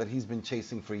the guy that he's been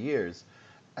chasing for years,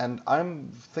 and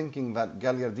I'm thinking that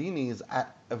Gagliardini is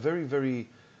at a very, very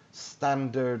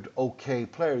standard, okay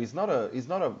player. He's not a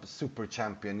super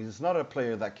champion. He's not a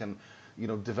player that can,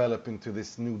 develop into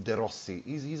this new De Rossi.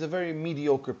 He's a very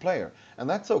mediocre player, and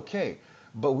that's okay.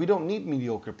 But we don't need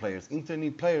mediocre players. Inter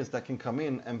need players that can come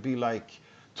in and be like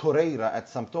Torreira at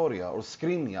Sampdoria or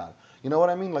Skriniar. You know what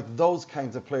I mean? Like those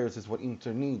kinds of players is what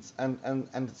Inter needs.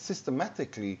 And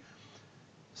systematically,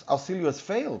 Ausilio has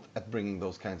failed at bringing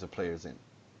those kinds of players in.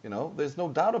 There's no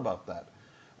doubt about that.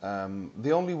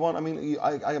 The only one, I mean,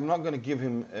 I am not going to give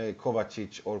him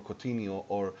Kovacic or Coutinho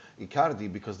or Icardi,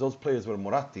 because those players were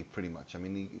Moratti pretty much. I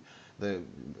mean,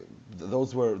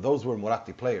 those were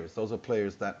Moratti players. Those are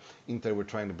players that Inter were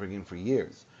trying to bring in for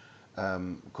years.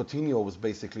 Coutinho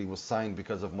was signed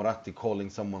because of Moratti calling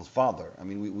someone's father. I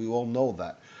mean, we all know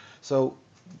that. So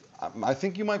I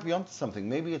think you might be onto something.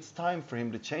 Maybe it's time for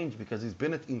him to change, because he's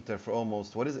been at Inter for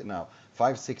almost,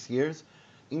 5-6 years.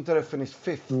 Inter have finished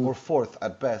 5th or 4th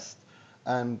at best,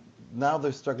 and now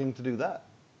they're struggling to do that.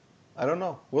 I don't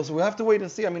know. Well, so we have to wait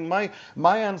and see. I mean,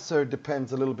 my answer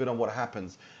depends a little bit on what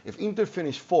happens. If Inter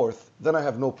finish 4th, then I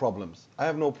have no problems.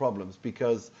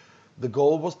 Because the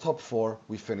goal was top 4,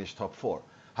 we finished top 4.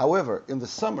 However, in the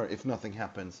summer, if nothing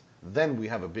happens, then we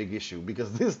have a big issue,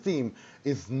 because this team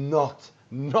is not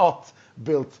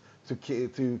built to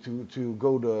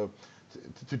go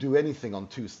to do anything on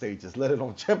 2 stages, let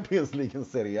alone Champions League and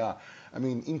Serie A. I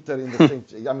mean, Inter in the same.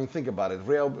 I mean, think about it.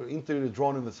 Inter is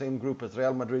drawn in the same group as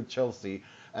Real Madrid, Chelsea,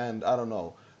 and I don't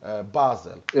know,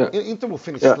 Basel. Yeah. Inter will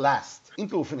finish last.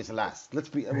 Let's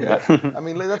be.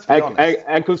 Let's be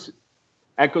honest.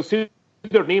 And consider,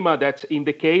 Nima, that in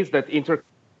the case that Inter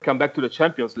come back to the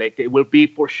Champions League, it will be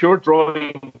for sure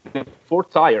drawing the fourth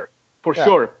tire, for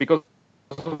sure, because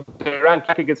the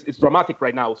ranking is dramatic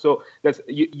right now. So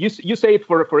you say it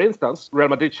for instance, Real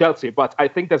Madrid, Chelsea, but I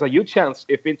think there's a huge chance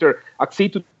if Inter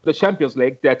accede to the Champions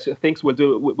League that things will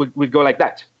go like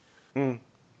that.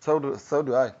 So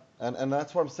do I. And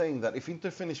that's why I'm saying that if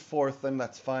Inter finish fourth, then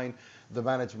that's fine. The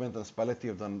management and Spalletti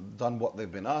have done what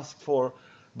they've been asked for.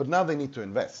 But now they need to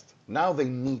invest. Now they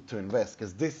need to invest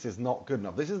because this is not good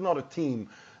enough. This is not a team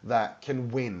that can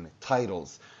win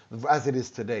titles as it is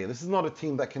today. This is not a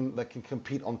team that can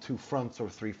compete on two fronts or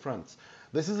three fronts.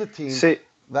 This is a team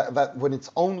that when it's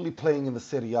only playing in the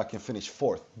Serie A can finish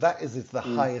fourth. That is the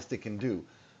highest it can do.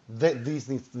 These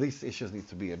issues need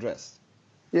to be addressed.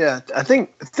 Yeah, I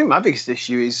think my biggest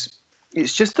issue is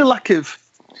it's just a lack of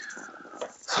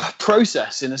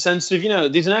process in a sense of,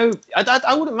 there's no.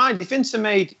 I wouldn't mind if Inter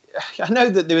made. I know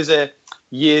that there was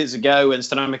years ago when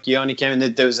Stefano Macchioni came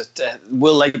in, there was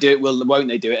will they do it, won't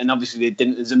they do it? And obviously they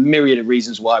didn't. There's a myriad of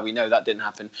reasons why we know that didn't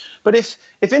happen. But if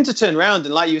Inter turned around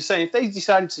and, like you were saying, if they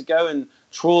decided to go and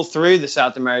trawl through the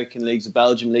South American leagues, the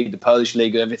Belgian league, the Polish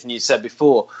league, everything you said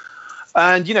before,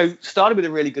 and, started with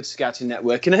a really good scouting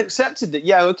network and accepted that,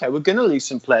 we're going to lose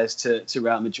some players to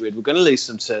Real Madrid. We're going to lose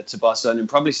some to Barcelona and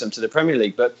probably some to the Premier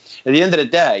League. But at the end of the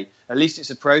day, at least it's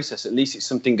a process. At least it's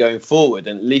something going forward.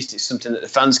 And at least it's something that the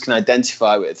fans can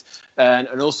identify with and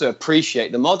also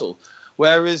appreciate the model.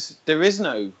 Whereas there is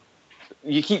no...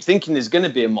 You keep thinking there's going to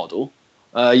be a model.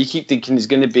 You keep thinking there's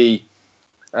going to be...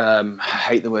 I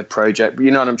hate the word project, but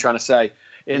you know what I'm trying to say.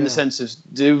 In the sense of...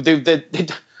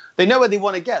 They know where they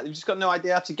want to get. They've just got no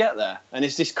idea how to get there. And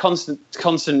it's this constant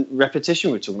repetition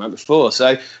we were talking about before.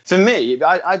 So for me,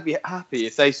 I'd be happy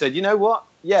if they said, you know what?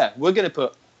 Yeah, we're going to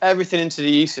put everything into the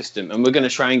E system and we're going to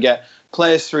try and get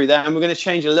players through there and we're going to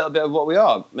change a little bit of what we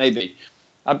are, maybe.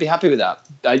 I'd be happy with that.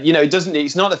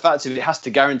 It's not the fact that it has to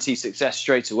guarantee success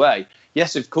straight away.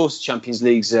 Yes, of course, Champions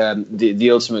League's the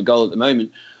ultimate goal at the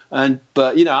moment.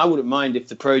 But I wouldn't mind if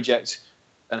the project...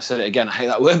 And I said it again, I hate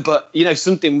that word, but,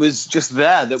 something was just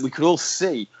there that we could all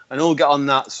see and all get on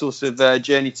that sort of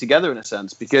journey together in a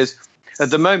sense. Because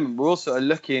at the moment, we're also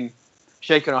looking,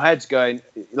 shaking our heads going,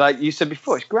 like you said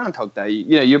before, it's Groundhog Day.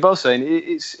 You're both saying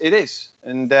it is.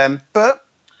 And, but,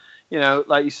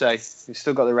 like you say, we've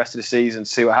still got the rest of the season to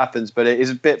see what happens, but it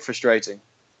is a bit frustrating.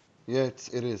 Yeah,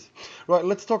 it is. Right,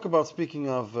 let's talk about, speaking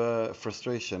of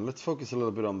frustration, let's focus a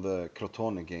little bit on the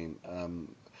Crotone game.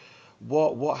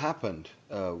 What happened?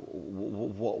 Why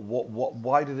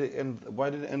did it end?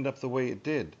 Why did it end up the way it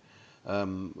did?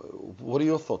 What are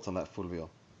your thoughts on that, Fulvio?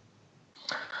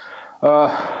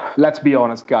 Let's be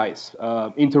honest, guys.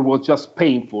 Inter was just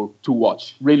painful to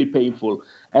watch, really painful,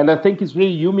 and I think it's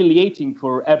really humiliating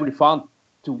for every fan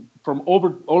from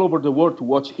all over the world to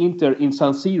watch Inter in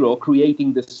San Siro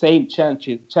creating the same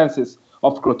chances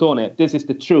of Crotone. This is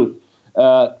the truth.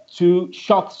 2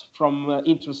 shots from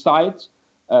Inter side.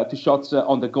 2 shots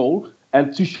on the goal,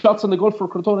 and 2 shots on the goal for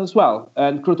Crotone as well.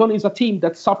 And Crotone is a team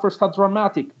that suffers a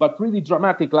dramatic, but really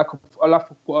dramatic lack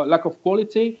of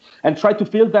quality, and try to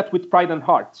fill that with pride and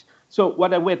heart. So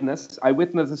what I witnessed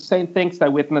the same things I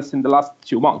witnessed in the last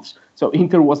 2 months. So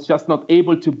Inter was just not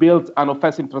able to build an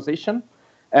offensive transition,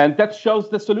 and that shows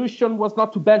the solution was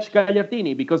not to bench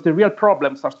Gagliardini, because the real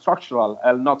problems are structural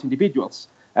and not individuals.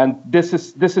 And this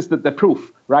is the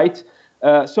proof, right?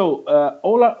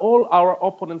 All our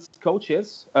opponents'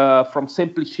 coaches, from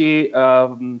Semplici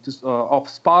of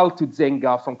Spal to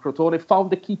Zenga from Crotone, found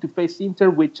the key to face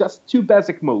Inter with just 2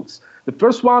 basic moves. The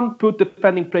first one, put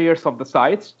defending players on the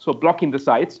sides, so blocking the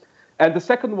sides. And the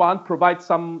second one, provide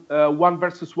some 1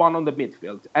 versus 1 on the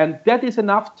midfield. And that is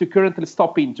enough to currently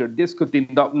stop Inter. This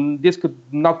could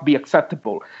not be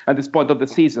acceptable at this point of the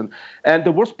season. And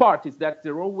the worst part is that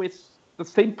they're always... the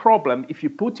same problem. If you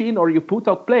put in or you put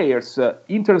out players,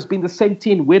 Inter has been the same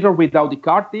team with or without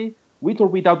Icardi, with or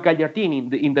without Gagliardini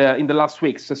in the last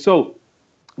weeks. So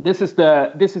this is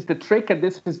the trick and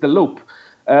this is the loop.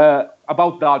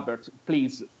 About Dalbert,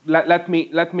 please let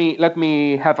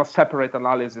me have a separate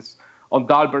analysis on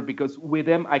Dalbert, because with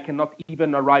him I cannot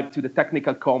even arrive to the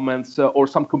technical comments or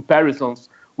some comparisons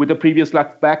with the previous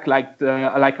left back like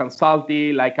Ansaldi,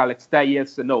 like Alex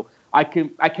Telles. No.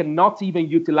 I cannot even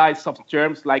utilize some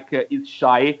terms like he's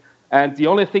shy. And the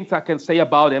only thing I can say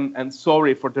about him, and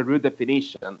sorry for the rude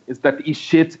definition, is that he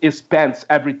shits his pants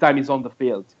every time he's on the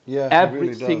field. Yeah,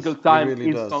 every single time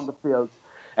he's on the field.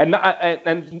 And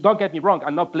don't get me wrong,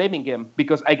 I'm not blaming him,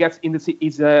 because I guess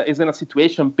he's in a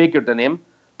situation bigger than him.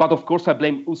 But of course, I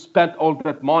blame who spent all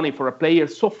that money for a player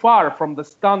so far from the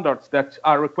standards that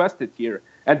are requested here.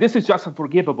 And this is just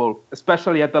unforgivable,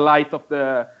 especially at the light of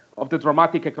the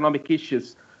dramatic economic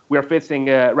issues we are facing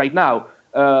right now.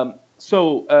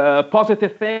 So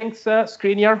positive things,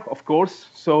 Skriniar, of course.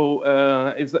 So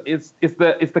is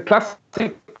the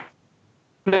classic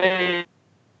player,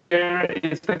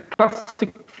 is the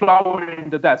classic flower in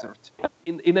the desert.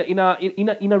 In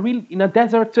a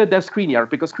desert, there's Skriniar,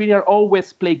 because Skriniar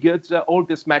always play good all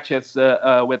these matches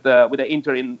with the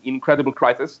Inter in incredible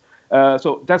crisis.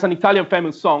 So there's an Italian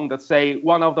famous song that say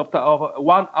one out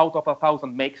of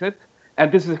 1,000 makes it. And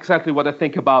this is exactly what I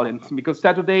think about him, because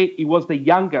Saturday he was the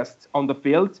youngest on the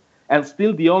field and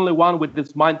still the only one with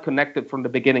his mind connected from the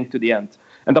beginning to the end.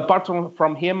 And apart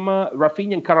from him,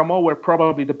 Rafinha and Karamo were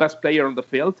probably the best player on the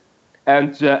field.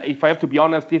 And if I have to be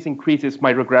honest, this increases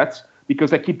my regrets,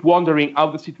 because I keep wondering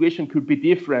how the situation could be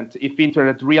different if Inter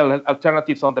had real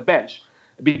alternatives on the bench,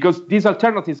 because these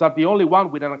alternatives are the only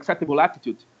one with an acceptable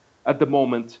attitude at the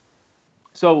moment.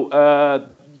 So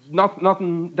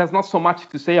there's not so much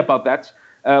to say about that.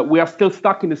 We are still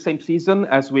stuck in the same season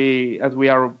as we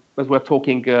were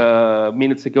talking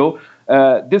minutes ago.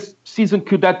 This season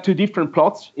could have two different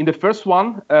plots. In the first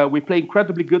one, we played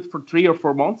incredibly good for 3 or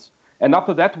 4 months, and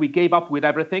after that we gave up with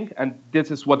everything, and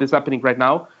this is what is happening right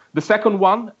now. The second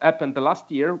one happened the last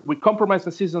year. We compromised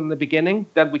the season in the beginning,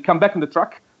 then we come back on the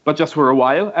track, but just for a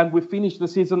while, and we finished the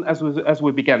season as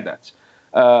we began that.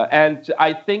 And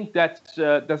I think that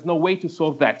there's no way to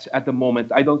solve that at the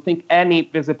moment. I don't think any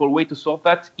visible way to solve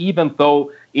that, even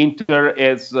though Inter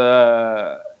is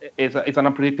an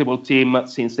unpredictable team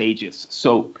since ages.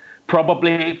 So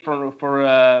probably from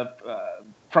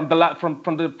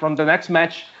the next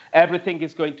match, everything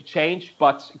is going to change.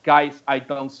 But guys, I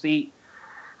don't see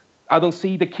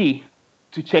the key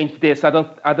to change this.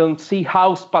 I don't see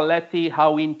how Spalletti,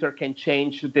 how Inter can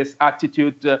change this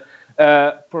attitude.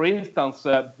 For instance,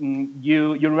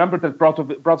 you remember that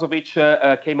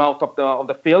Brozovic came out of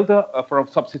the field for a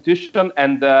substitution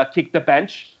and kicked the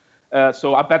bench,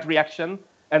 so a bad reaction.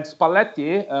 And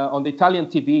Spalletti on the Italian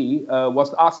TV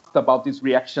was asked about this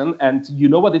reaction, and you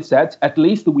know what it said? At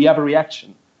least we have a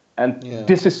reaction, and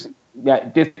this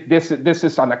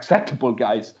is unacceptable,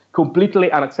 guys,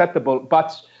 completely unacceptable.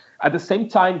 But at the same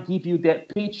time, give you that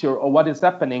picture of what is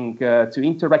happening to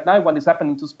Inter right now, what is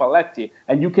happening to Spalletti.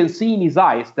 And you can see in his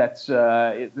eyes that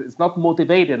it's not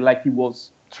motivated like he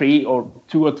was 2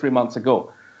 or 3 months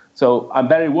ago. So I'm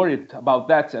very worried about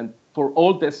that. And for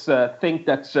all this thing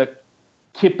that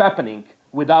keep happening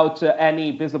without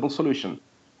any visible solution.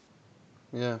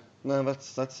 Yeah, no,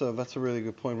 that's a really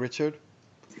good point. Richard?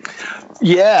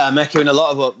 Yeah, I'm echoing a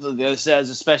lot of what the other says,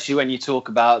 especially when you talk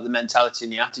about the mentality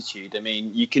and the attitude. I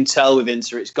mean, you can tell with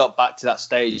Inter, it's got back to that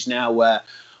stage now where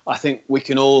I think we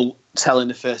can all tell in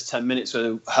the first 10 minutes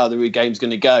how the game's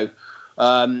going to go.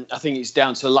 I think it's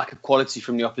down to a lack of quality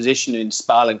from the opposition in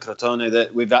Spal and Crotone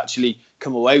that we've actually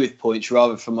come away with points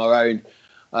rather from our own,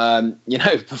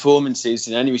 performances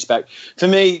in any respect. For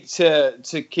me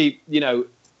to keep,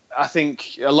 I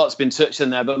think a lot's been touched on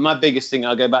there, but my biggest thing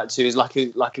I'll go back to is lack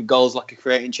of goals, lack of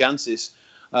creating chances.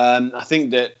 I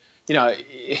think that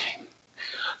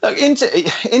look,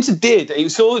 Inter did. It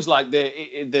was always like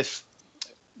the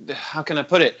how can I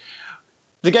put it?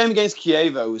 The game against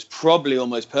Chievo was probably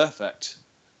almost perfect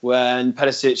when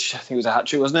Perisic, I think it was a hat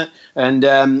trick, wasn't it? And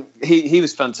he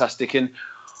was fantastic, and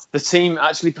the team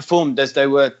actually performed as they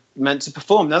were meant to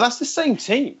perform. Now that's the same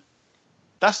team.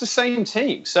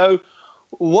 So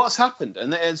what's happened?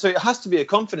 And so it has to be a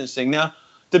confidence thing. Now,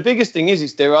 the biggest thing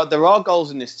is there are goals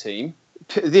in this team.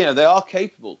 They are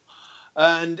capable.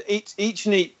 And each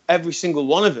and every single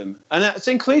one of them. And that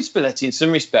includes Spalletti in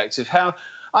some respects of how...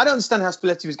 I don't understand how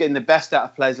Spalletti was getting the best out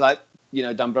of players like,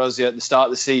 D'Ambrosio at the start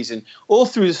of the season, all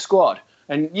through the squad.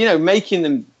 And, making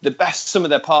them the best sum of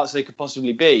their parts they could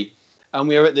possibly be. And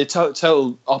we are at the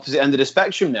total opposite end of the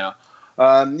spectrum now.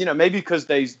 Maybe because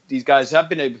these guys have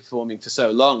been overperforming for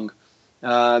so long.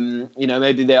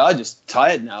 Maybe they are just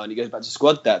tired now and it goes back to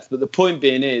squad depth. But the point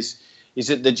being is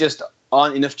that there just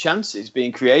aren't enough chances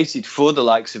being created for the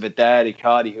likes of Adair,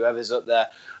 Icardi, whoever's up there.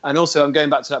 And also, I'm going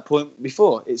back to that point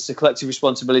before, it's the collective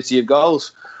responsibility of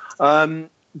goals. I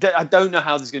don't know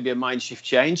how there's going to be a mind shift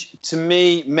change. To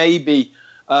me, maybe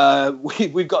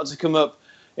we've got to come up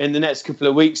in the next couple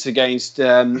of weeks against,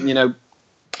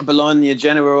 Bologna,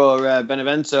 Genoa or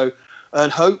Benevento,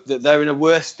 and hope that they're in a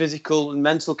worse physical and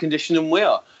mental condition than we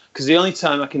are. Because the only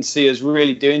time I can see us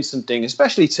really doing something,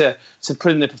 especially to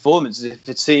put in the performance, is if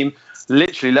the team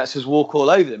literally lets us walk all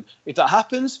over them. If that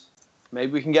happens,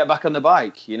 maybe we can get back on the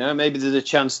bike. Maybe there's a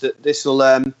chance that this will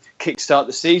kickstart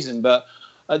the season. But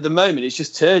at the moment, it's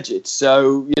just turgid.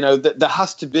 So, there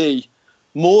has to be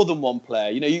more than one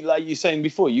player. Like you were saying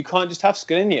before, you can't just have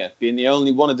Skriniar being the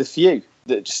only one of the few.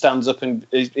 that stands up and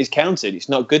is counted. It's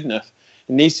not good enough.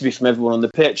 It needs to be from everyone on the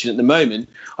pitch. And at the moment,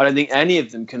 I don't think any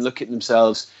of them can look at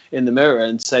themselves in the mirror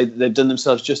and say that they've done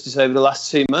themselves justice over the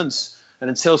last 2 months. And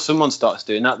until someone starts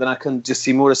doing that, then I can just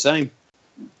see more of the same.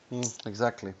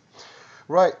 Exactly.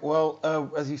 Right. Well,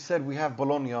 as you said, we have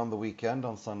Bologna on the weekend,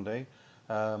 on Sunday.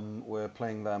 We're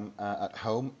playing them at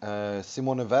home.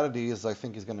 Simone Verdi I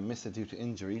think is going to miss it due to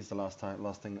injuries. The last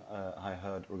thing I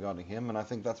heard regarding him, and I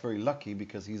think that's very lucky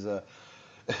because he's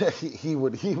he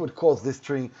would cause this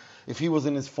team, if he was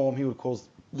in his form, he would cause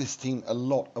this team a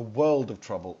world of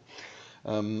trouble.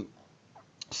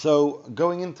 So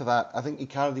going into that, I think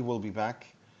Icardi will be back.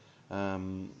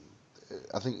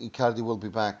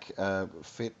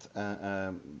 Fit.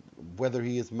 Whether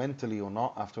he is mentally or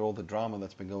not, after all the drama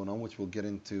that's been going on, which we'll get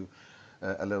into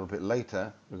a little bit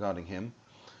later regarding him.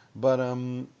 But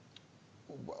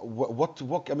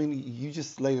what? I mean, you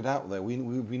just laid it out there. We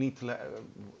need to let.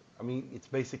 I mean, it's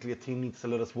basically a team needs to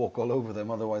let us walk all over them,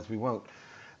 otherwise we won't.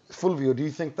 Fulvio, do you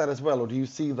think that as well, or do you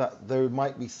see that there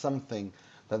might be something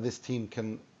that this team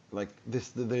can, like this?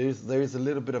 There is a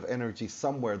little bit of energy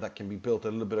somewhere that can be built, a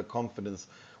little bit of confidence.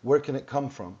 Where can it come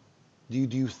from? Do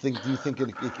you think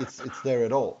it's there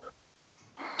at all?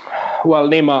 Well,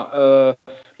 Nima,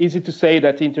 easy to say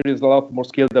that Inter is a lot more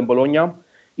skilled than Bologna.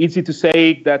 Easy to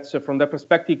say that from the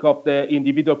perspective of the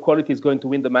individual quality is going to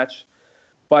win the match.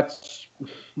 But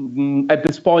at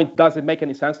this point, does it make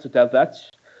any sense to tell that?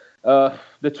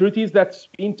 The truth is that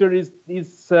Inter is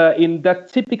in that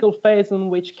typical phase in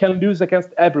which can lose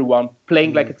against everyone,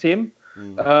 playing like a team.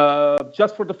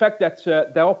 Just for the fact that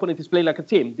the opponent is playing like a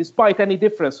team, despite any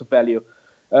difference of value.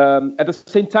 At the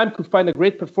same time, could find a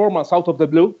great performance out of the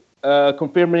blue,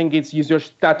 confirming its usual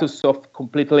status of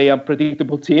completely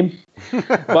unpredictable team.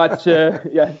 But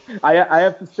I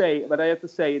have to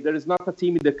say, there is not a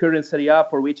team in the current Serie A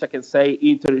for which I can say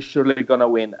Inter is surely gonna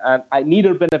win, and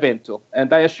neither Benevento.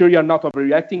 And I assure you, I'm not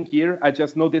overreacting here. I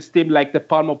just know this team like the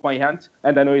palm of my hand,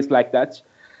 and I know it's like that.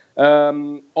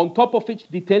 On top of each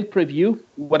detailed preview,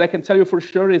 what I can tell you for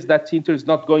sure is that Inter is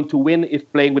not going to win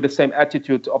if playing with the same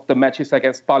attitude of the matches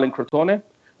against Spal and Crotone.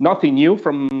 Nothing new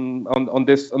from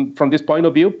this point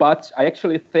of view, but I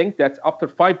actually think that after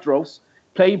 5 draws,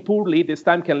 playing poorly this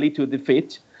time can lead to a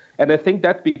defeat. And I think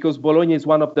that because Bologna is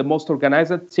one of the most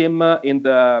organized team in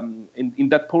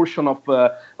that portion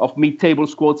of mid-table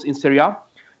squads in Serie A.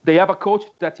 They have a coach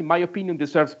that, in my opinion,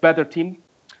 deserves better team,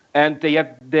 and they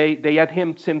had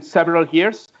him since several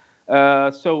years.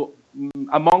 So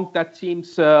among that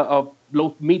teams of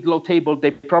mid-low table,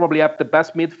 they probably have the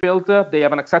best midfield. They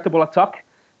have an acceptable attack.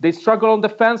 They struggle on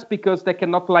defense because they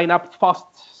cannot line up fast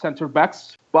center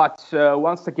backs. But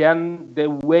once again, the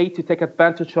way to take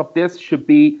advantage of this should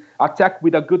be attack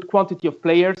with a good quantity of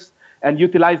players and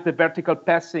utilize the vertical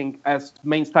passing as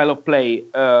main style of play.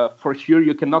 For sure,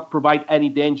 you cannot provide any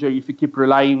danger if you keep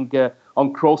relying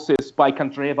on crosses by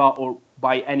Candreva or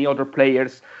by any other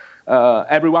players.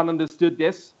 Everyone understood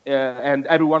this, and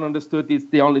everyone understood it's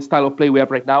the only style of play we have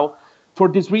right now. For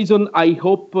this reason, I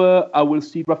hope I will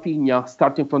see Rafinha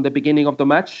starting from the beginning of the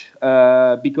match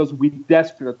because we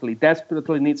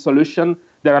desperately need solutions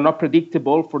that are not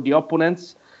predictable for the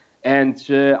opponents. And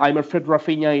I'm afraid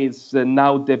Rafinha is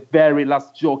now the very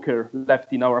last joker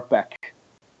left in our pack.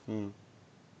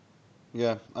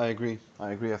 Yeah, I agree.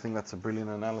 I think that's a brilliant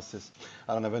analysis.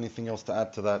 I don't have anything else to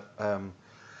add to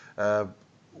that.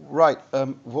 Right.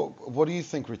 What do you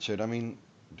think, Richard? I mean,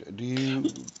 do you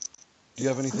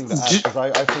have anything to add? Because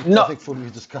I think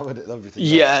Fulvio just covered everything.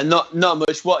 Yeah, not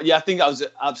much. I think that was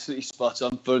absolutely spot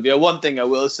on, Fulvio. One thing I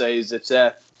will say is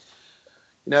that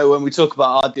when we talk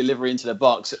about our delivery into the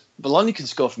box, Bologna can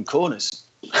score from corners,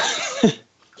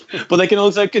 but they can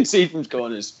also concede from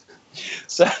corners.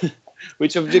 So,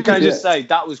 which can I just say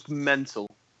that was mental.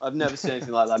 I've never seen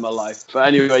anything like that in my life. But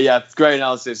anyway, great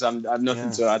analysis. I have nothing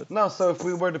to add. No, so if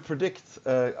we were to predict,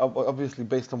 obviously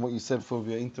based on what you said,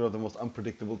 Fulvio, Inter are the most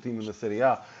unpredictable team in the Serie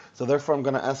A. So therefore, I'm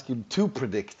going to ask you to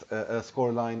predict a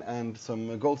scoreline and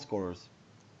some goal scorers.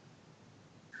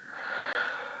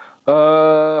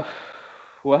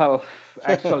 Well,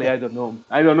 actually, I don't know.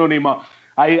 I don't know, Nima.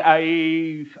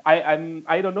 I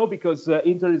don't know because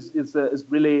Inter is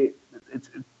really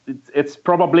it's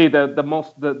probably the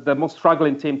most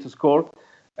struggling team to score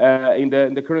in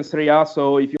the current Serie A.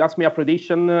 So if you ask me a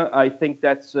prediction, I think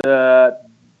that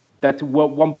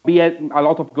won't be a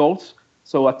lot of goals.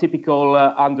 So a typical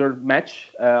under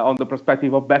match on the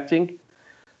perspective of betting.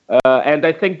 And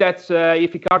I think that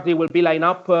if Icardi will be lined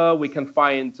up, we can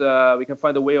find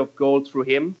a way of goal through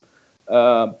him.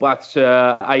 But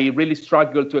I really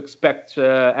struggle to expect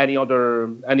any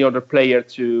other player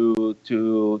to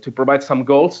provide some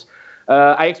goals.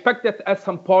 I expect that at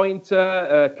some point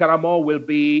Karamo will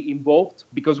be involved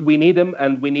because we need him,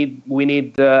 and we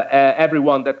need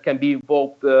everyone that can be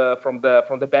involved from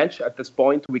the bench at this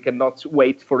point. We cannot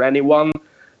wait for anyone,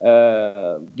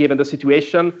 given the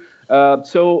situation.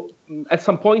 So at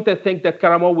some point, I think that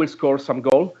Karamo will score some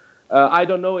goal. I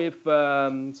don't know if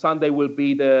Sunday will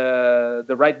be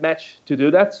the right match to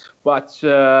do that, but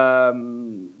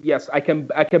yes, I can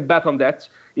bet on that.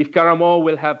 If Karamo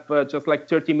will have just like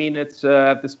 30 minutes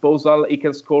at disposal, he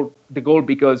can score the goal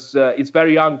because he's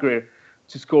very hungry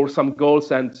to score some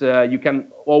goals, and you can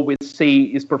always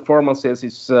see his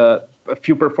performances. A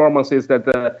few performances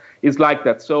that is like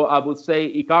that. So I would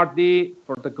say Icardi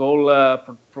for the goal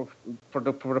for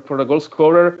the goal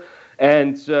scorer.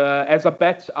 And as a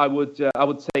bet, I would say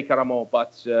Karamo,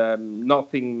 but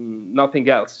nothing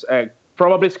else.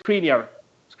 Probably Skriniar.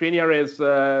 Skriniar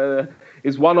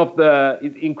is one of the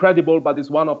incredible, but is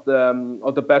one of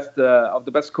the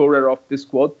best scorer of this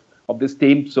squad, of this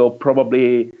team. So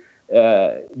probably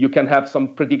you can have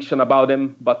some prediction about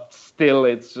him, but still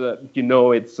it's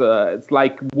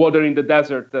like water in the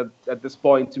desert at this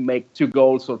point to make 2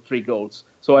 goals or 3 goals.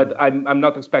 So I'm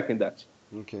not expecting that.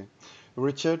 Okay,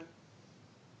 Richard.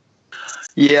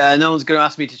 Yeah, no one's going to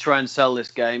ask me to try and sell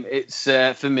this game. It's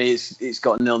for me, it's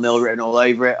got 0-0 written all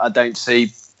over it. I don't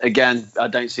see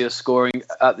us scoring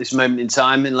at this moment in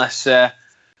time unless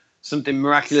something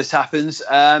miraculous happens.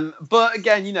 But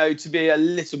again, to be a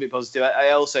little bit positive,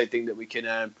 I also think that we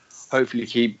can hopefully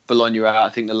keep Bologna out. I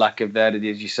think the lack of Verdi,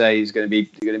 as you say, is going to be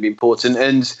important.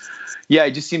 And yeah,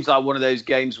 it just seems like one of those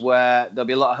games where there'll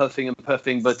be a lot of huffing and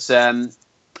puffing. But I'm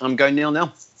going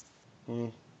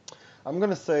 0-0. I'm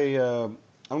gonna say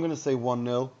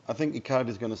 1-0. I think Icardi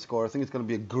is going to score. I think it's going to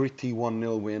be a gritty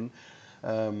 1-0 win.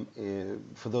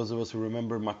 For those of us who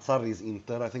remember Mazzarri's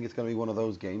Inter, I think it's going to be one of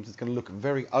those games. It's going to look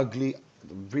very ugly,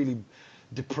 really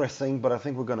depressing, but I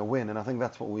think we're going to win, and I think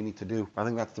that's what we need to do. I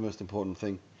think that's the most important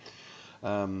thing.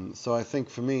 So I think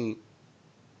for me,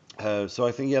 that's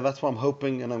what I'm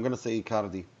hoping, and I'm going to say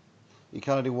Icardi.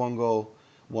 Icardi 1 goal,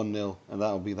 1-0, and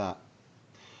that'll be that.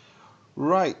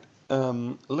 Right.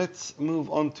 Let's move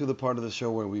on to the part of the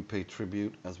show where we pay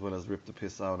tribute as well as rip the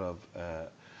piss out of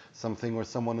something or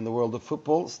someone in the world of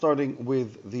football, starting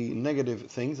with the negative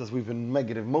things. As we've been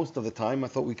negative most of the time, I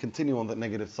thought we'd continue on that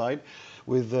negative side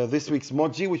with this week's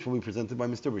Moggi, which will be presented by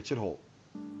Mr. Richard Hall.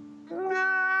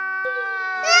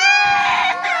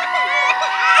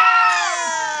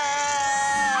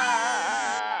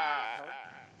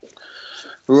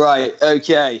 Right,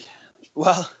 okay.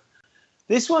 Well,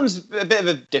 this one's a bit of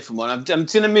a different one. I'm going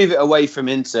to move it away from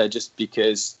Inter just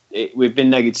because we've been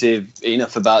negative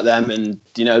enough about them, and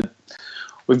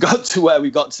we've got to where we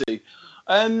got to.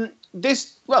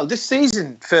 This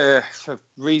season, for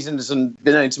reasons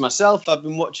unknown to myself, I've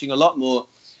been watching a lot more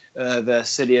the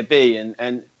Serie B,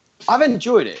 and I've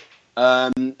enjoyed it.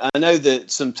 I know that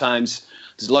sometimes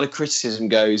there's a lot of criticism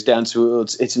goes down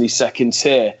towards Italy's second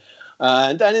tier,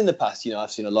 and in the past,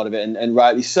 I've seen a lot of it, and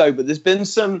rightly so. But there's been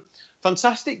some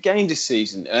fantastic game this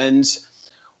season, and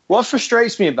what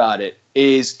frustrates me about it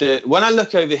is that when I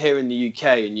look over here in the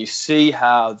UK and you see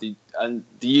how the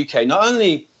UK not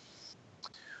only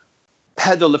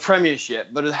peddle the Premiership,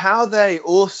 but how they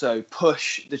also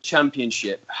push the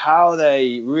Championship, how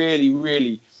they really,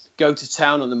 really go to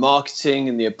town on the marketing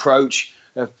and the approach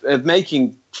of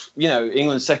making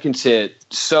England's second tier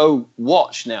so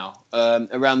watched now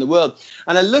around the world.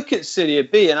 And I look at Serie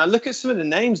B and I look at some of the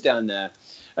names down there.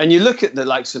 And you look at the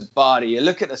likes of Bari, you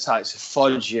look at the types of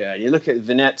Foggia, you look at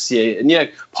Venezia,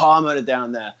 and Parma are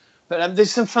down there. But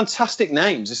there's some fantastic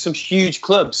names. There's some huge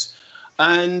clubs.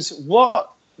 And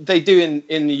what they do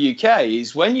in the UK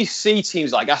is when you see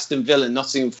teams like Aston Villa,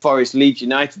 Nottingham Forest, Leeds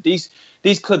United,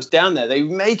 these clubs down there, they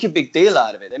make a big deal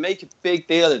out of it. They make a big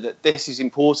deal of that this is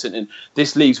important and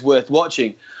this league's worth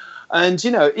watching. And,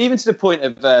 even to the point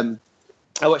of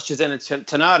I watched Cesena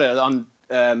Ternara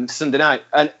on Sunday night,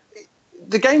 and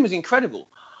the game was incredible.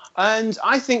 And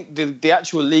I think the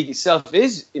actual league itself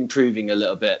is improving a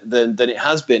little bit than it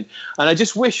has been. And I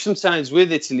just wish sometimes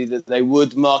with Italy that they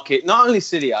would market not only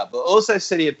Serie A, but also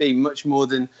Serie B much more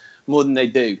than they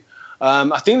do.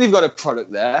 I think they've got a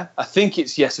product there. I think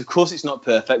of course it's not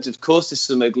perfect. Of course there's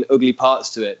some ugly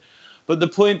parts to it. But the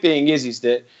point being is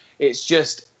that it's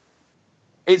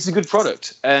a good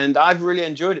product. And I've really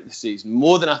enjoyed it this season,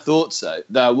 more than I thought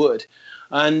that I would.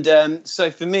 And so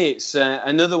for me, it's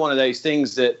another one of those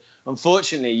things that,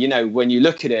 unfortunately, when you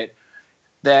look at it,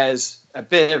 there's a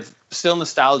bit of still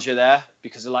nostalgia there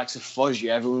because the likes of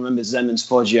Foggia, everyone remembers Zeman's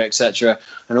Foggia, etc.,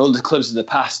 and all the clubs of the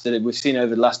past that we've seen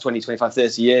over the last 20, 25,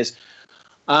 30 years.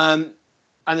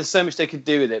 and there's so much they could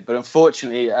do with it. But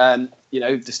unfortunately,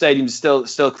 the stadium's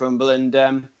still crumble,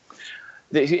 and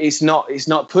it's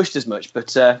not pushed as much. But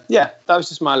that was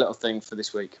just my little thing for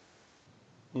this week.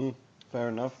 Fair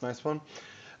enough, nice one.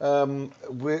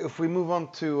 If we move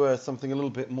on to something a little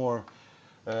bit more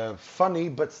funny,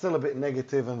 but still a bit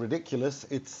negative and ridiculous,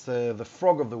 it's the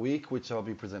frog of the week, which I'll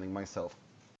be presenting myself.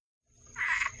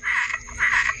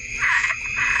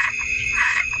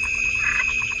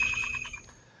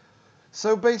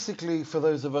 So basically, for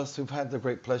those of us who've had the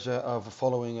great pleasure of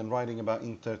following and writing about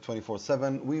Inter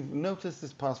 24/7, we've noticed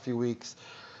this past few weeks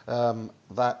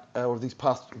or these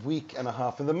past week and a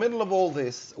half, in the middle of all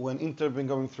this, when Inter have been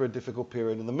going through a difficult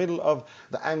period, in the middle of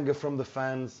the anger from the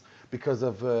fans because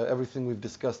of everything we've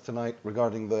discussed tonight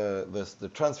regarding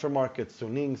the transfer market,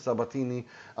 Suning, Sabatini,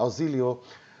 Ausilio,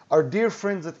 our dear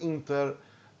friends at Inter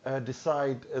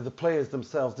the players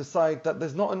themselves decide that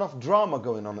there's not enough drama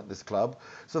going on at this club,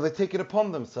 so they take it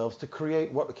upon themselves to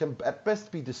create what can at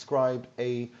best be described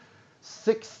a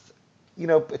sixth,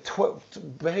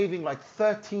 behaving like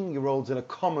 13-year-olds in a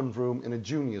common room in a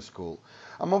junior school.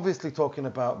 I'm obviously talking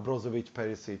about Brozovic,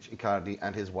 Perisic, Icardi,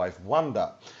 and his wife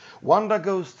Wanda. Wanda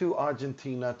goes to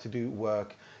Argentina to do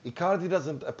work. Icardi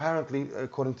doesn't, apparently,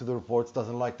 according to the reports,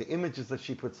 doesn't like the images that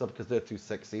she puts up because they're too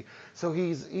sexy. So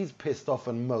he's pissed off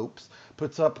and mopes,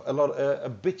 puts up a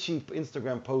bitchy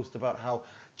Instagram post about how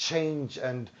change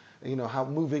and, how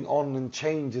moving on and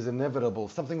change is inevitable.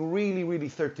 Something really, really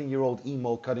 13-year-old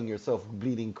emo, cutting yourself,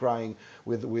 bleeding, crying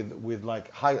with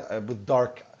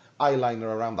dark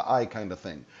eyeliner around the eye kind of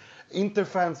thing. Inter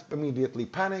fans immediately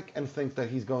panic and think that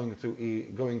he's going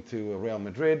to Real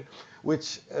Madrid,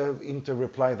 which Inter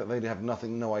reply that they have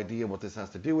no idea what this has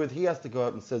to do with. He has to go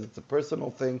out and says it's a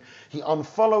personal thing. He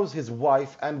unfollows his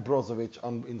wife and Brozovic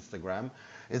on Instagram.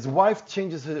 His wife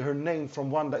changes her name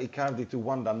from Wanda Icardi to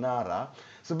Wanda Nara.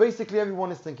 So basically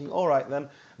everyone is thinking, all right then,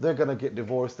 they're going to get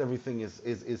divorced. Everything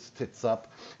is tits up.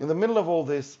 In the middle of all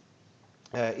this,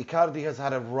 Icardi has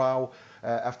had a row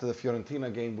after the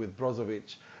Fiorentina game with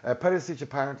Brozovic. Perisic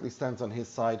apparently stands on his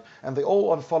side, and they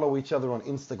all unfollow each other on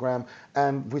Instagram,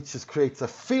 and which just creates a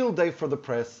field day for the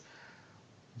press.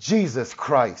 Jesus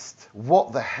Christ,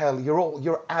 what the hell?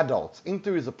 You're adults.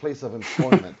 Inter is a place of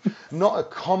employment, not a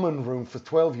common room for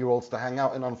 12-year-olds to hang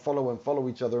out and unfollow and follow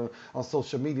each other on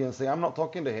social media and say, I'm not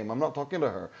talking to him, I'm not talking to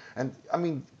her. And I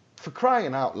mean, for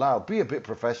crying out loud, be a bit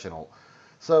professional.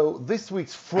 So this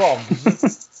week's frogs,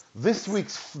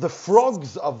 the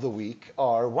frogs of the week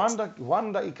are Wanda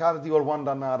Icardi or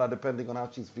Wanda Nara, depending on how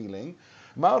she's feeling,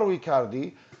 Mauro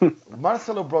Icardi,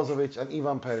 Marcelo Brozovic, and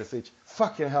Ivan Perisic.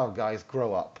 Fucking hell, guys,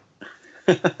 grow up.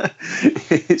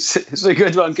 It's a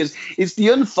good one because it's the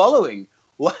unfollowing.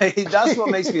 That's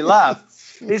what makes me laugh.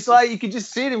 It's like you can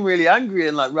just see them really angry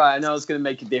and like, right, I know it's going to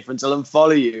make a difference. I'll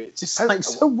unfollow you. It's just like,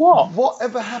 so what?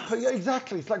 Whatever happened? Yeah,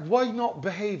 exactly. It's like, why not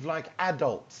behave like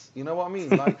adults? You know what I mean?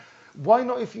 Like, why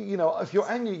not? If you're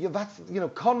angry, that's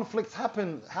conflicts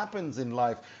happens in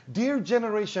life. Dear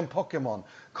Generation Pokemon,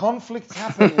 conflicts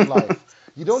happen in life.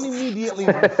 You don't immediately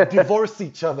divorce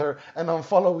each other and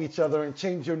unfollow each other and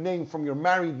change your name from your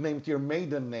married name to your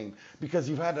maiden name because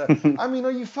you've had I mean,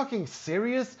 are you fucking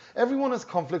serious? Everyone has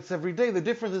conflicts every day. The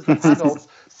difference is that adults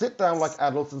sit down like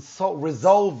adults and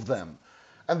resolve them.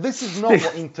 And this is not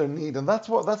what Inter need. And that's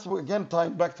what again,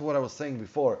 tying back to what I was saying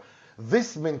before.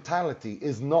 This mentality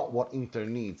is not what Inter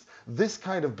needs. This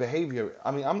kind of behavior,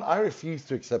 I mean, I refuse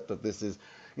to accept that this is,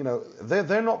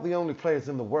 they're not the only players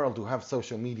in the world who have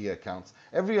social media accounts.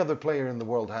 Every other player in the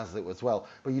world has it as well.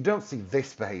 But you don't see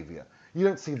this behavior. You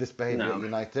don't see this behavior at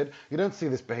United. You don't see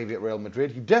this behavior at Real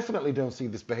Madrid. You definitely don't see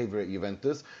this behavior at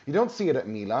Juventus. You don't see it at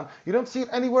Milan. You don't see it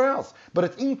anywhere else. But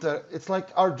at Inter, it's like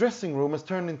our dressing room has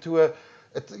turned into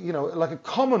like a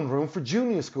common room for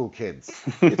junior school kids.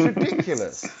 It's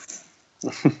ridiculous.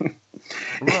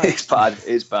 Right.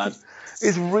 It's bad.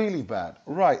 It's really bad.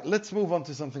 Right, let's move on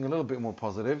to something a little bit more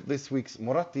positive. This week's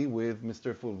Moratti with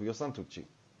Mr. Fulvio Santucci.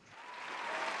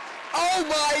 Oh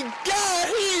my God,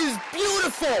 he is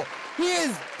beautiful! He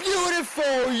is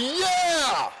beautiful,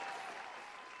 yeah!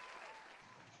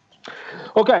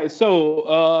 Okay,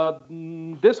 so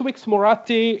this week's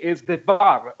Moratti is the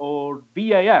VAR or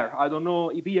VAR. I don't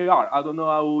know VAR. I don't know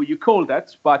how you call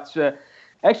that, but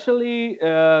actually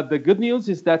the good news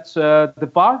is that the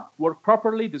VAR worked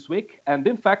properly this week, and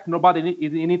in fact, nobody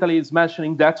in Italy is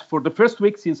mentioning that for the first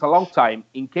week since a long time.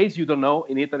 In case you don't know,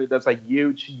 in Italy there's a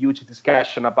huge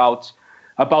discussion about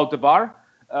the VAR.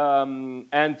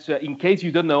 And in case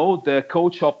you don't know, the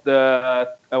coach of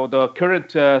the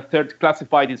current third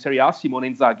classified in Serie A, Simone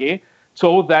Inzaghi,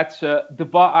 told that the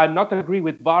VAR, I'm not agree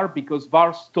with VAR because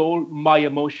VAR stole my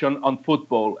emotion on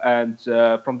football, and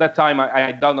from that time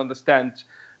I don't understand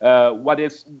what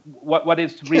is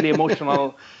really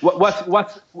emotional. What's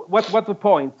the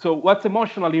point? So what's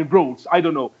emotional in rules? I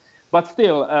don't know, but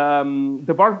still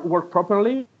the VAR worked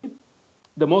properly.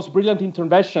 The most brilliant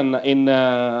intervention in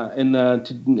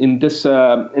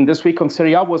this week on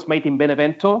Serie A was made in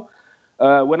Benevento.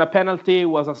 When a penalty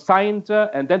was assigned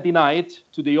and then denied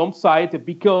to the home side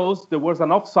because there was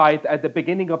an offside at the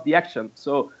beginning of the action.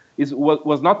 So it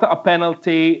was not a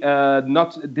penalty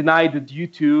not denied due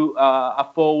to a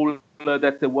foul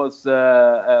that was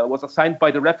assigned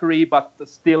by the referee, but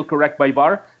still correct by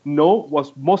VAR. No,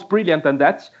 was most brilliant than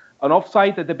that. An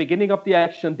offside at the beginning of the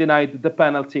action denied the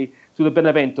penalty to the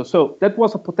Benevento. So that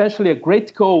was potentially a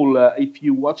great goal if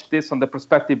you watch this on the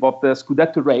perspective of the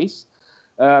Scudetto race.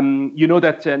 You know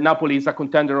that Napoli is a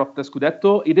contender of the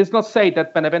Scudetto. It is not said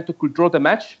that Benevento could draw the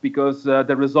match because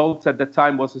the result at that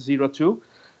time was 0-2.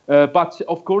 But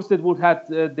of course, they would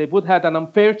have an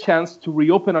unfair chance to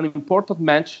reopen an important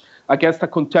match against a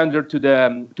contender to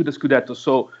the Scudetto.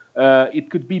 So it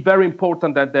could be very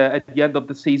important at the end of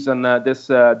the season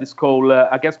this goal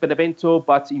against Benevento,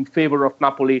 but in favor of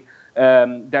Napoli.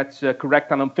 That's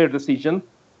correct and unfair decision.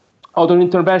 Other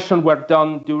interventions were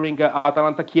done during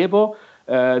Atalanta Chievo.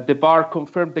 The VAR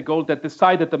confirmed the goal that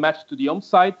decided the match to the home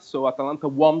side. So Atalanta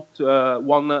won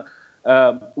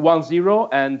 1-0,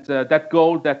 and that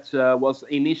goal that was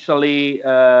initially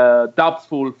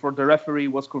doubtful for the referee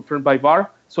was confirmed by VAR.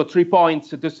 So 3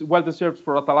 points, well deserved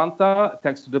for Atalanta,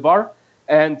 thanks to the VAR.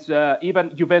 And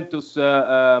even Juventus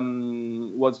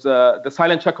was the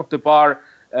silent check of the VAR.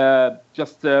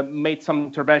 Just made some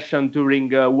intervention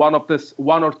during one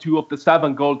or two of the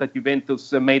 7 goals that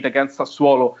Juventus made against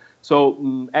Sassuolo.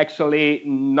 So actually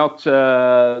not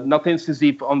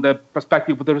incisive on the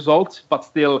perspective of the result, but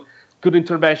still good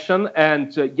intervention.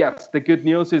 And yes, the good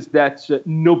news is that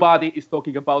nobody is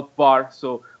talking about VAR.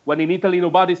 So when in Italy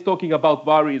nobody is talking about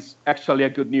VAR is actually a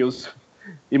good news,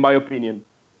 in my opinion.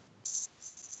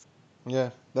 Yeah,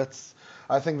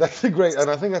 I think that's a great, and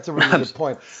I think that's a really good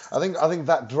point. I think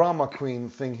that drama queen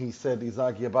thing he said,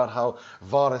 Inzaghi, about how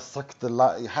VAR has sucked the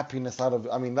happiness out of.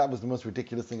 I mean, that was the most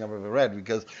ridiculous thing I've ever read,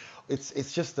 because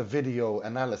it's just a video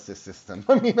analysis system.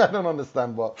 I mean, I don't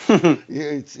understand what.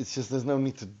 It's just there's no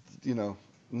need to no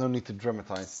need to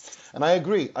dramatize. And I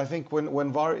agree. I think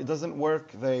when VAR it doesn't work,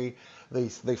 they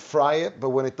fry it,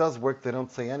 but when it does work, they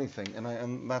don't say anything.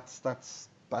 And that's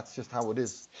just how it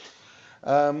is.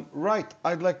 Right,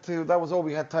 that was all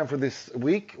we had time for this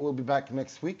week. We'll be back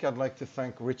next week. I'd like to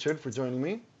thank Richard for joining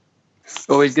me.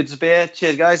 Always good to be here.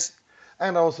 Cheers, guys.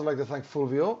 And I also like to thank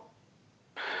Fulvio.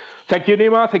 Thank you,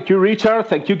 Nima. Thank you, Richard.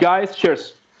 Thank you, guys.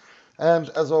 Cheers. And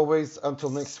as always, until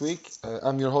next week,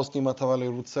 I'm your host, Nima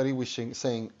Tavallo Ruzzari,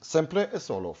 saying sempre e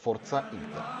solo Forza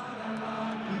Inter.